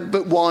 Well then,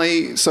 but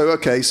why? So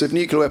if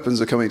nuclear weapons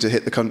are coming to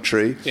hit the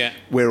country,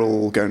 we're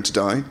all going to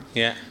die.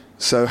 Yeah.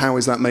 So how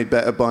is that made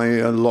better by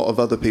a lot of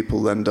other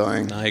people then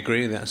dying? I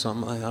agree with that. So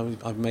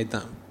I've made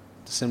that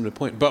similar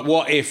point. But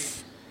what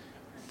if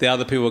the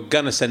other people were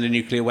going to send a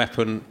nuclear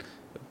weapon,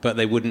 but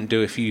they wouldn't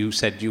do if you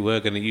said you were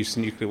going to use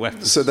the nuclear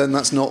weapons? So then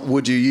that's not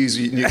would you use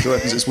nuclear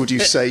weapons, it's would you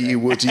say you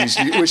would use,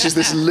 which is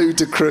this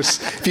ludicrous,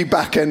 if you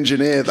back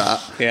engineer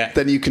that,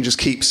 then you can just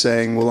keep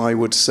saying, well, I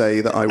would say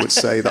that I would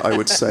say that I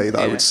would say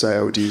that I would say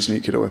I would use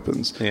nuclear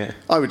weapons. Yeah.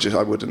 I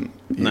wouldn't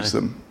use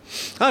them.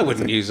 I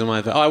wouldn't use them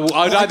either.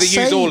 I'd either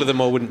use all of them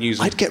or wouldn't use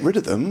them. I'd get rid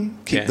of them,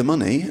 keep the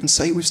money, and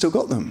say we've still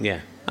got them. Yeah.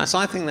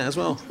 I think that as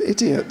well.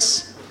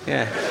 Idiots.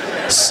 Yeah.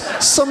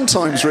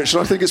 Sometimes,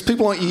 Richard, I think it's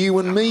people like you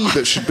and me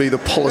that should be the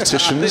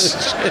politicians.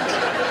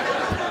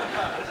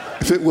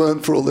 If it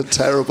weren't for all the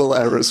terrible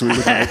errors we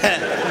would make.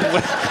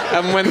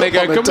 And when they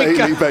go,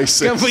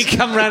 can we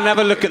come round and have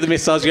a look at the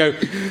missiles? You go,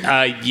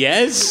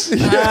 yes?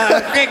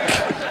 Quick,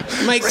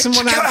 make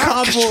someone out of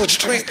cardboard.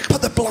 Quick.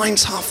 Put the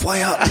blinds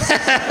halfway up.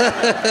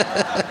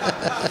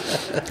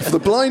 If the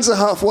blinds are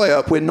halfway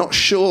up, we're not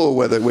sure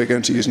whether we're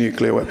going to use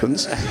nuclear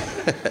weapons.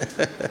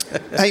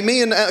 Hey,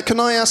 can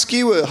I ask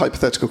you a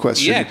hypothetical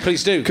question? Yeah,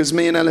 please do. Because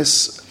me and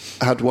Ellis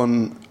had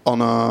one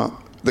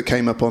that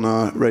came up on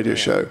our radio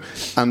show,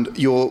 and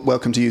you're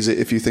welcome to use it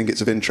if you think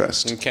it's of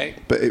interest. Okay.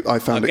 But I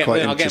found it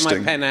quite interesting. I'll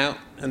get my pen out,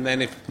 and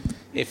then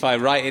if I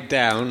write it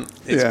down,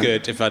 it's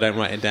good. If I don't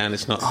write it down,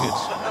 it's not good.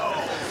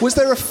 Was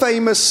there a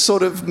famous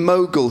sort of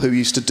mogul who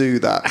used to do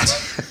that?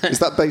 Is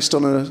that based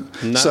on a...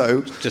 No,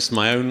 so, just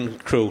my own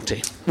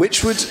cruelty.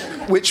 Which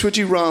would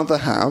you rather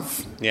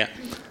have? Yeah.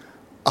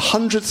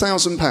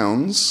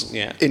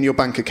 £100,000 in your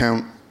bank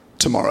account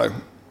tomorrow,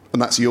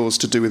 and that's yours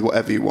to do with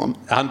whatever you want.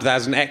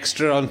 100,000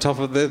 extra on top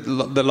of the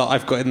lot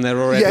I've got in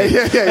there already.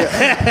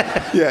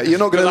 Yeah, you're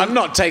not going to... I'm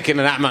not taking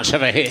that much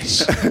of a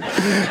hit.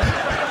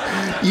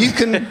 You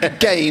can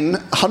gain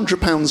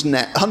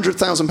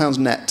 £100,000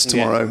 net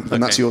tomorrow,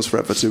 and that's yours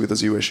forever to do with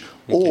as you wish.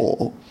 Okay.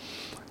 Or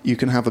you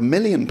can have £1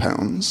 million in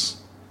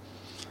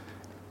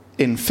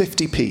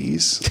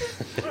 50p's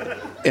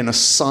in a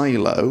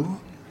silo,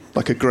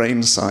 like a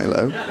grain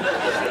silo,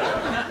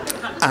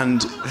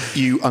 and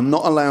you are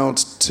not allowed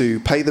to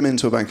pay them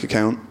into a bank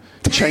account,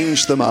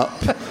 change them up,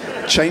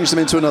 change them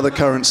into another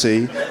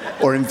currency,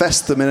 or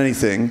invest them in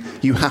anything.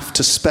 You have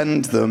to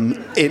spend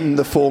them in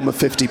the form of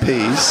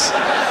 50p's.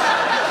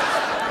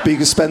 But you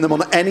can spend them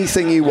on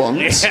anything you want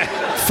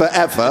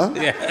forever.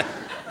 Yeah.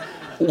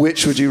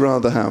 Which would you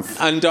rather have?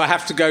 And do I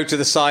have to go to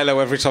the silo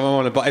every time I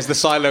want to buy? Is the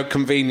silo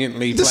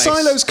conveniently placed? The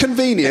silo's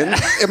convenient.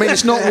 I mean,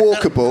 it's not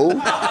walkable.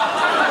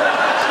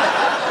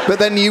 But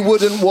then you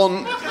wouldn't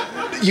want...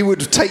 You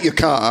would take your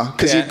car,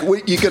 because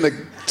you're going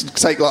to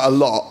take like a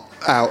lot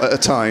out at a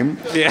time.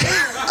 Yeah.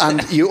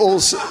 And you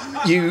also...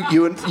 You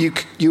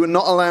are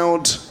not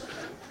allowed...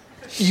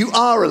 You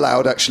are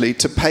allowed, actually,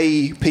 to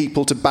pay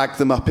people to bag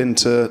them up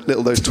into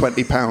those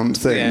 £20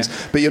 things,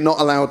 but you're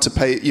not allowed to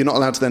pay. You're not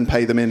allowed to then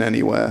pay them in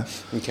anywhere.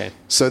 Okay.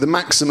 So the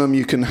maximum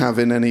you can have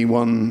in any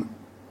one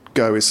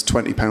go is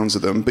 £20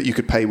 of them, but you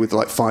could pay with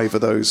like 5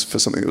 of those for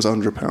something that was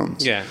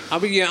 £100. Yeah. I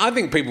mean, I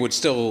think people would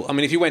still... I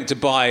mean, if you went to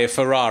buy a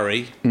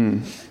Ferrari...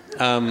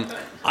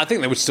 I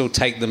think they would still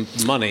take the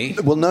money.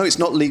 Well, no, it's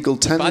not legal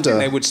tender. But I think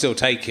they would still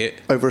take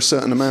it. Over a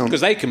certain amount. Because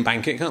they can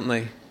bank it, can't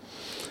they?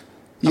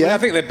 Yeah. I mean, I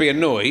think they'd be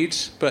annoyed,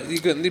 but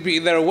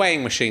there are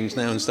weighing machines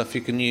now and stuff you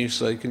can use,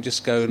 so you can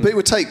just go and... But it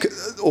would take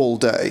all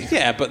day.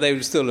 Yeah, but they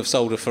would still have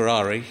sold a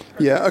Ferrari.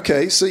 Yeah,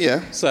 okay, so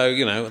yeah. So,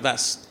 you know,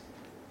 that's...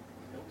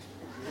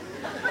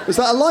 Was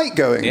that a light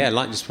going? Yeah, a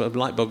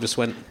light bulb just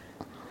went...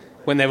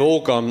 When they're all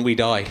gone, we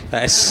die.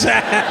 That's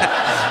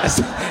just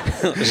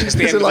the Is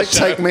end it like of the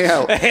show. Take Me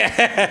Out?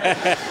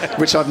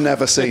 Which I've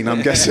never seen.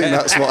 I'm guessing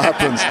that's what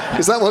happens.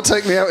 Is that what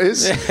Take Me Out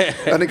is?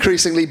 An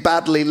increasingly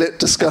badly lit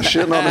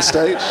discussion on a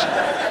stage?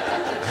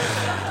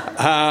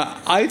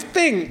 I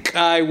think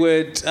I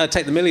would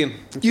take the million.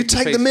 You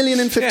take the million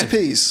in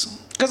 50p's?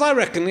 Because I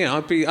reckon, you know,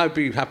 I'd be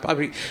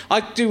happy.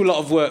 I do a lot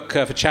of work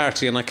for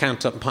charity, and I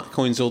count up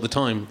coins all the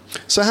time.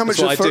 So how much?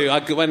 That's what I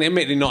do.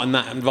 Admittedly, not in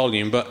that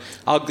volume, but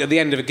at the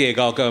end of a gig,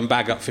 I'll go and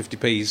bag up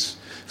 50p's.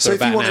 So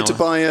if you wanted to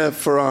buy a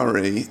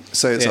Ferrari,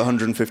 say it's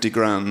 150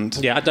 grand.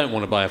 Yeah, I don't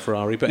want to buy a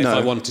Ferrari, but if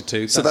I wanted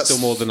to, that's still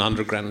more than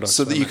 100 grand.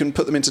 So that you can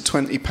put them into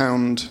 £20.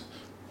 £10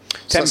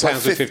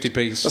 with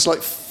 50p's. That's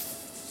like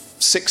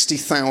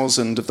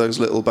 60,000 of those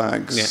little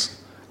bags. Yeah.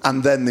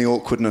 And then the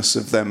awkwardness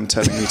of them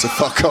telling you to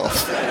fuck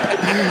off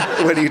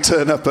when you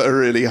turn up at a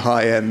really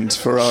high-end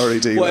Ferrari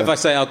dealer. What if I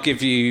say I'll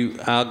give you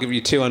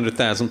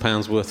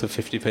 £200,000 worth of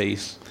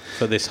 50p's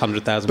for this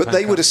 £100,000? But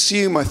they would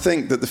assume, I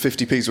think, that the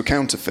 50p's were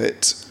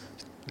counterfeit,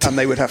 and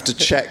they would have to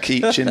check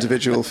each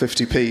individual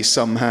 50p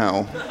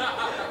somehow.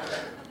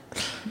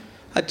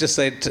 I'd just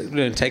say,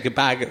 take a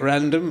bag at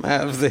random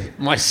out of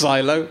my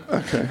silo.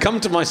 Okay.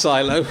 Come to my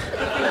silo.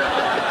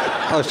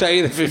 I'll show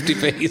you the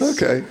 50p's.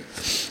 Okay.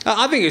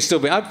 I think it'd still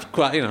be. I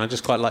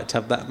just quite like to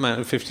have that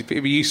amount of 50p.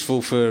 It'd be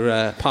useful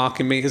for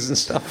parking meters and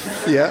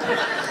stuff. Yeah,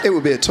 it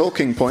would be a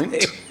talking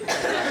point.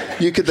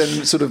 You could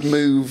then sort of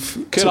move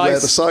where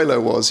the silo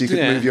was. You could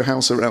move your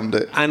house around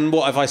it. And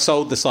what if I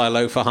sold the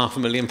silo for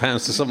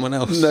 £500,000 to someone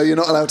else? No, you're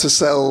not allowed to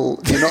sell.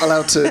 You're not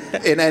allowed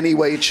to in any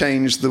way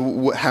change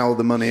how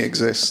the money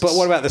exists. But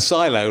what about the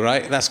silo,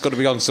 right? That's got to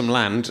be on some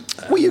land.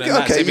 Well,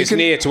 if it's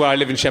near to where I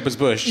live in Shepherd's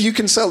Bush. You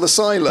can sell the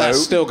silo.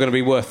 That's still going to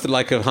be worth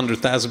like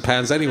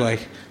 £100,000 anyway.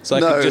 So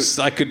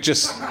I could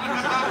just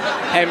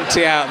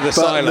empty out the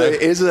silo. But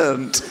it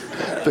isn't,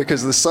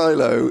 because the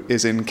silo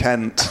is in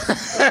Kent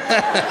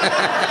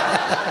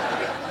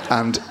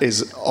and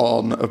is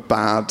on a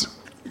bad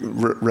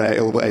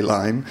railway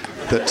line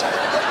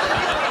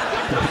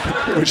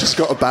which has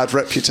got a bad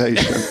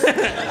reputation.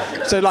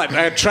 So, like,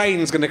 a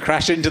train's going to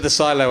crash into the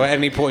silo at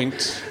any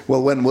point.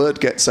 Well, when word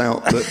gets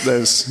out that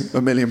there's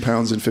 £1 million in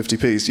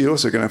 50p's, you're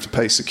also going to have to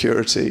pay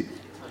security.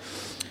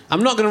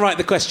 I'm not going to write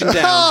the question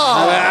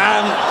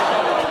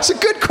down. It's a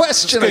good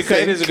question, I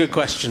think. It is a good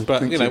question,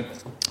 but, you know,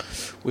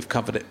 we've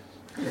covered it.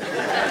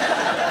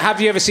 Have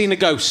you ever seen a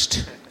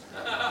ghost?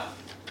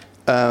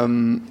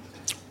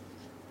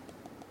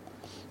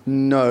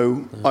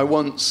 No. I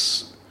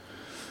once,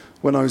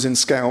 when I was in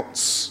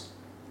Scouts,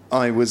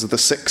 I was the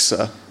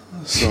sixer,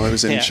 so I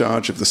was in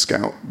charge of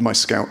my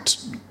Scout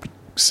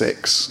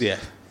 6. Yeah.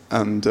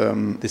 And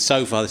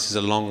so far, this is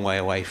a long way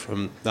away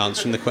from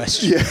answering the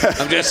question. Yeah.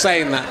 I'm just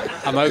saying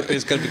that. I'm hoping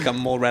it's going to become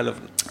more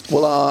relevant.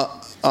 Well,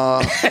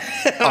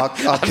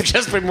 I've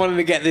just been wanting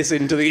to get this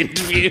into the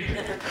interview.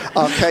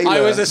 Kayla,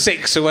 I was a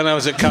sixer when I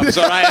was at Cubs,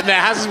 all right? And there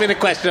hasn't been a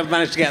question I've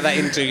managed to get that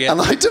into yet.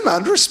 And I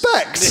demand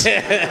respect.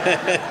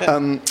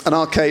 And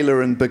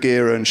Kayla and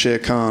Bagheera and Shere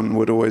Khan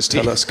would always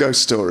tell us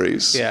ghost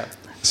stories. Yeah.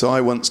 So I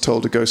once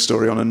told a ghost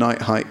story on a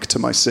night hike to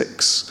my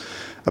 6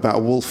 about a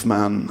wolf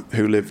man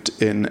who lived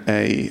in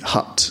a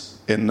hut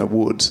in a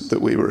wood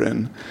that we were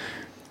in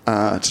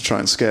to try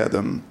and scare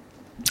them.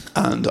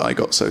 And I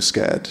got so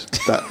scared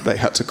that they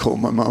had to call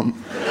my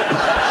mum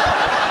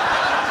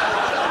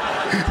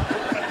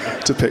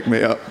to pick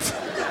me up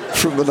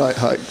from the night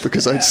hike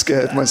because I'd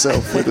scared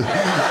myself with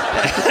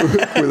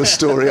a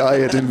story I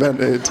had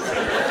invented.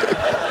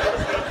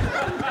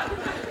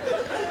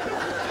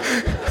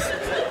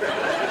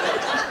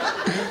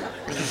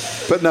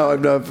 But no,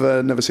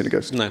 I've never seen a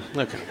ghost. No,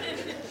 okay.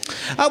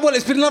 Well,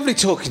 it's been lovely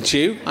talking to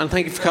you, and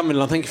thank you for coming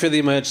along. Thank you for the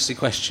emergency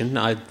question.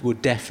 I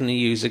would definitely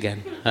use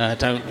again.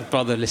 Don't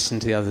bother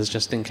listening to the others,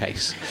 just in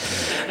case.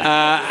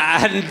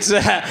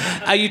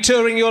 Are you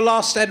touring your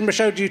last Edinburgh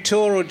show? Do you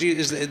tour, or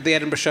is the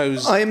Edinburgh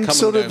shows? I'm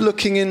sort of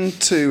looking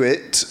into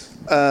it.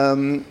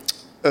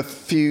 A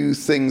few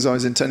things I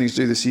was intending to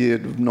do this year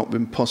have not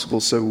been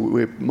possible, so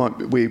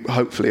we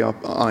hopefully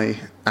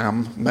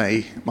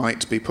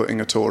might be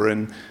putting a tour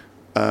in.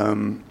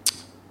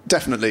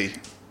 Definitely.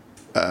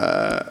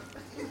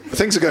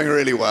 Things are going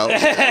really well.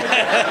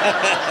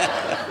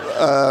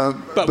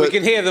 But we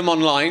can hear them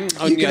online.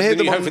 You can hear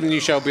them hopefully the new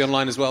show will be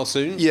online as well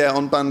soon. Yeah,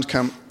 on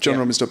Bandcamp,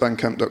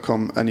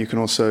 johnrobbins.bandcamp.com, and you can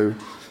also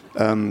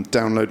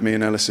download me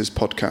and Ellis's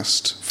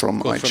podcast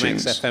from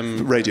iTunes. From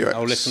XFM. Radio X.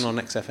 Or listen on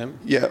XFM.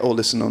 Yeah, or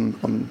listen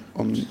on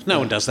No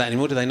one does that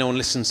anymore, do they? No one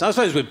listens. I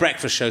suppose with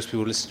breakfast shows,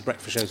 people listen to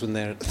breakfast shows when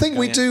they're... I think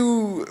we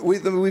do...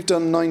 We've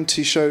done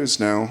 90 shows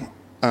now,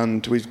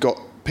 and we've got...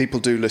 People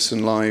do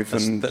listen live.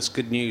 That's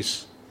good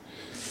news.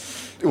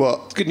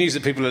 What? It's good news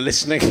that people are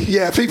listening.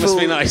 Yeah, people... Must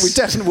be nice.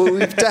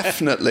 We've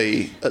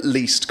definitely at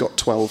least got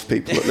 12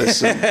 people that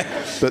listen.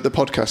 But the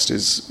podcast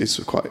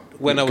is quite...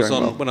 When I was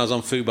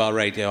on Fubar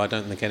Radio, I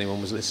don't think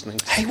anyone was listening.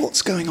 Hey,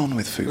 what's going on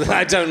with Fubar?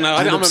 I don't know.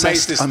 I'm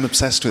amazed. I'm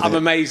obsessed with it. I'm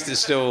amazed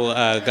it's still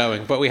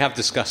going. But we have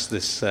discussed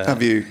this.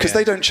 Have you? Because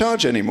they don't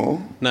charge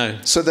anymore. No.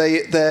 So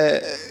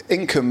their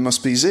income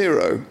must be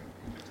zero.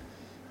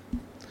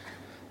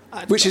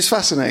 Which is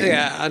fascinating.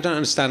 Yeah, I don't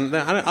understand.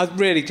 I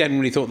really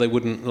genuinely thought they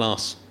wouldn't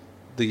last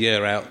the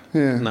year out.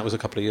 Yeah. And that was a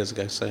couple of years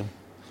ago, so...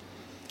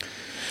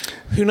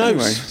 Who knows?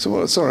 Anyway,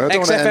 sorry, I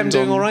don't XFM want to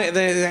doing all right? The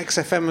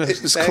XFM...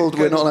 It's called...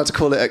 We're not allowed to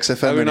call it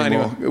XFM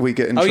anymore. We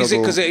get in trouble. Is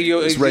it because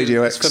it's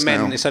Radio X for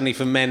men? now. It's only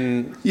for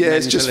men. Yeah, men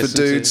it's just to for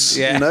dudes.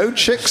 Yeah. No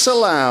chicks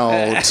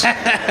allowed.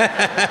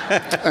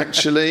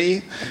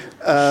 Actually.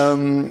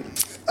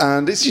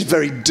 And it's just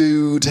very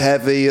dude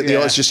heavy.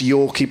 It's just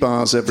Yorkie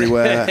bars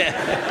everywhere.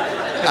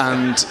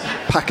 And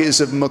packets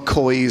of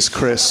McCoy's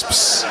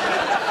crisps.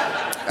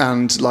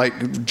 And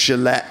like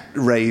Gillette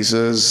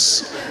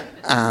razors.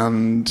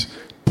 And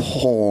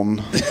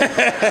porn.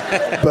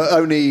 But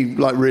only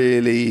like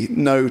really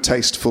no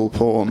tasteful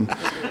porn.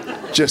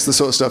 Just the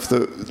sort of stuff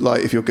that,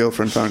 like, if your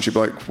girlfriend found, she'd be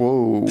like,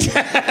 whoa.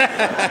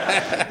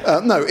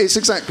 No, it's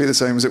exactly the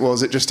same as it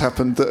was. It just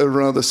happened that a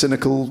rather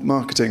cynical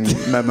marketing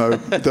memo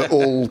that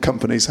all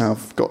companies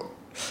have got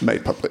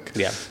made public,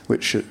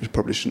 which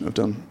probably shouldn't have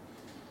done.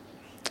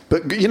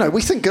 But,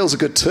 we think girls are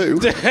good too.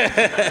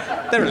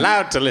 They're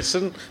allowed to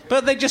listen,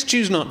 but they just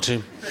choose not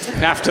to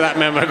after that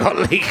memo got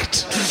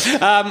leaked.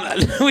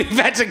 We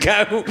better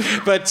go.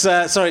 But,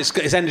 sorry,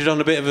 it's ended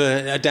on a bit of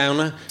a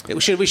downer. We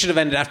should have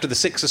ended after the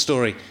Sixer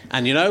story.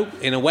 And,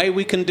 in a way,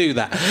 we can do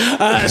that.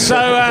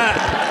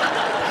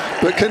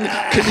 But can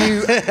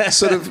you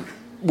sort of...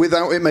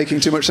 Without it making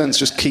too much sense,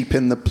 just keep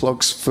in the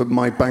plugs for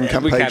my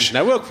Bandcamp page.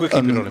 No, we'll keep it all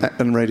in.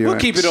 And Radio We'll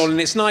X. keep it all in.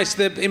 It's nice.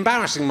 The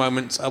embarrassing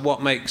moments are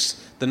what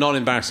makes the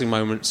non-embarrassing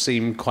moments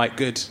seem quite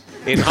good.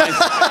 In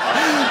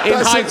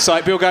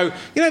hindsight, people go,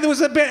 it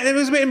was a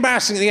bit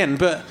embarrassing at the end,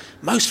 but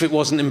most of it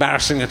wasn't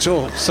embarrassing at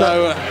all.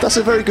 So that's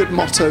a very good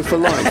motto for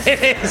life.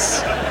 It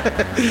is.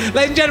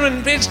 Ladies and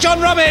gentlemen, it's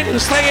John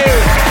Robbins. Thank you.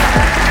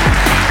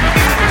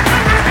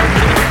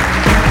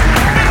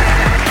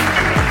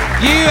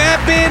 You have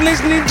been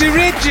listening to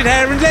Richard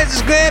Herring's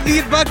Leicester Square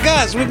Theatre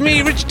podcast with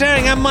me, Richard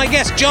Herring, and my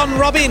guest, John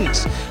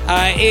Robbins.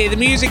 The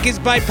music is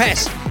by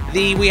Pest.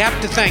 We have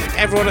to thank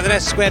everyone at the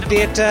Leicester Square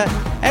Theatre,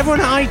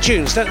 everyone at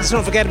iTunes. Let's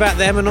not forget about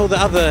them and all the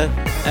other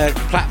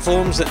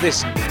platforms that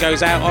this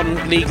goes out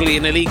on legally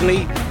and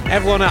illegally.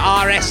 Everyone at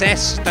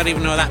RSS, don't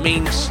even know what that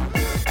means.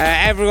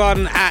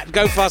 Everyone at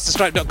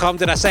GoFasterStripe.com.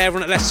 Did I say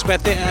everyone at Leicester Square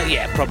Theatre?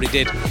 Yeah, probably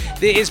did.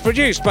 It is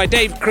produced by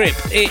Dave Cribb.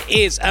 It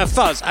is a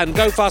Fuzz and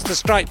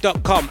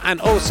GoFasterStripe.com,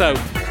 and also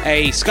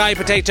a Sky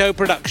Potato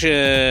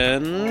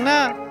production.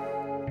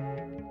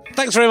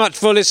 Thanks very much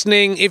for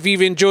listening. If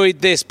you've enjoyed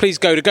this, please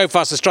go to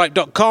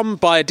GoFasterStripe.com,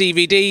 buy a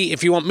DVD.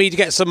 If you want me to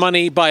get some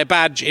money, buy a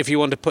badge. If you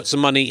want to put some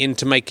money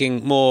into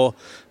making more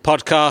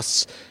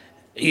podcasts,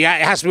 yeah,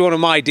 it has to be one of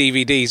my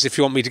DVDs if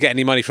you want me to get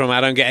any money from it.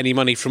 I don't get any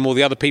money from all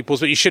the other people's,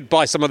 but you should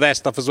buy some of their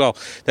stuff as well.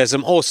 There's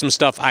some awesome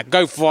stuff at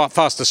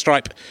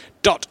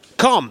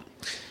GoFasterStripe.com.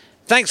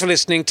 Thanks for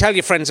listening. Tell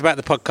your friends about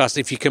the podcast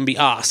if you can be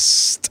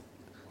asked.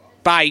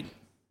 Bye.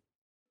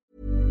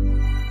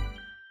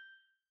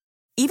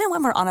 Even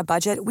when we're on a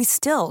budget, we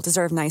still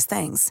deserve nice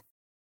things.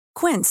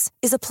 Quince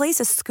is a place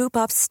to scoop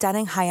up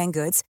stunning high-end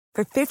goods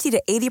for 50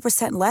 to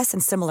 80% less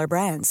than similar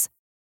brands.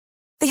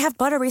 They have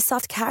buttery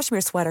soft cashmere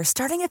sweaters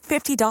starting at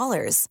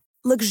 $50,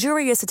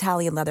 luxurious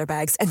Italian leather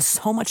bags, and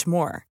so much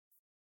more.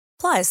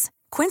 Plus,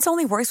 Quince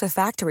only works with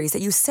factories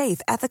that use safe,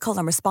 ethical,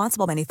 and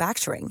responsible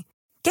manufacturing.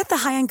 Get the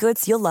high-end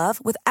goods you'll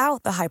love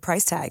without the high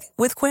price tag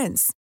with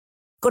Quince.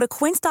 Go to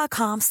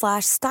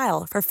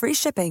quince.com/style for free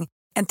shipping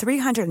and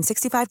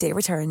 365-day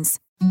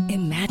returns.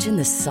 Imagine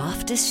the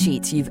softest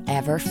sheets you've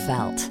ever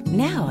felt.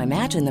 Now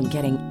imagine them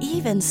getting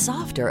even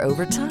softer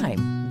over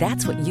time.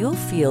 That's what you'll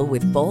feel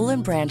with Boll &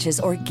 Branch's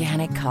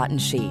organic cotton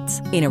sheets.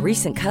 In a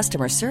recent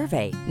customer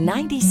survey,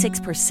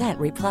 96%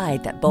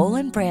 replied that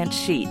Boll & Branch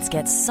sheets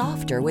get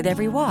softer with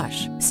every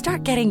wash.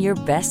 Start getting your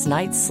best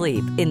night's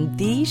sleep in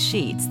these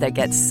sheets that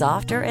get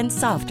softer and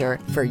softer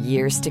for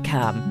years to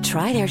come.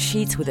 Try their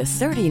sheets with a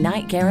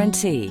 30-night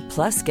guarantee.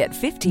 Plus, get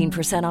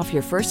 15% off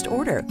your first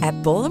order at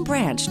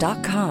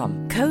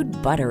BollandBranch.com. Code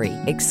BUTTERY.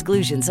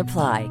 Exclusions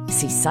apply.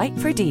 See site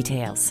for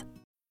details.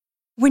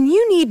 When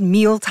you need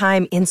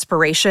mealtime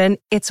inspiration,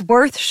 it's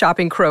worth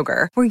shopping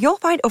Kroger, where you'll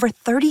find over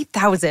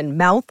 30,000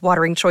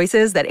 mouth-watering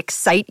choices that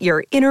excite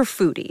your inner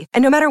foodie.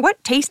 And no matter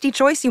what tasty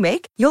choice you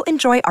make, you'll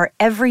enjoy our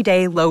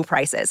everyday low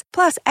prices,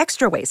 plus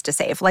extra ways to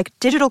save, like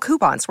digital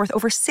coupons worth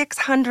over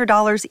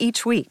 $600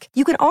 each week.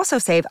 You can also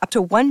save up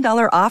to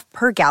 $1 off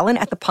per gallon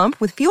at the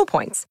pump with fuel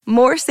points.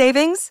 More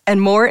savings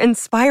and more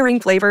inspiring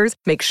flavors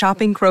make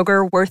shopping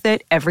Kroger worth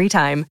it every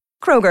time.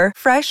 Kroger,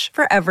 fresh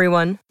for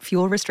everyone.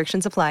 Fuel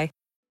restrictions apply.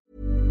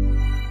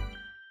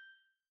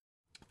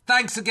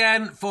 Thanks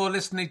again for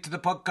listening to the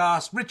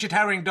podcast.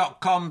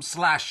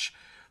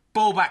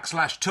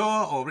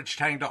 richardherring.com/ballback/tour or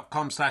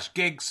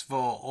richardherring.com/gigs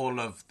for all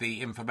of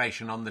the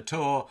information on the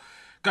tour.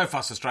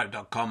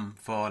 GoFasterStripe.com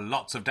for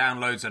lots of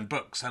downloads and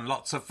books and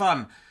lots of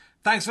fun.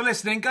 Thanks for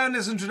listening. Go and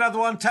listen to another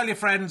one. Tell your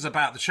friends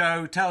about the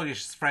show. Tell your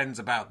friends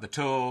about the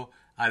tour.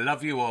 I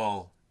love you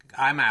all.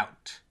 I'm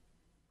out.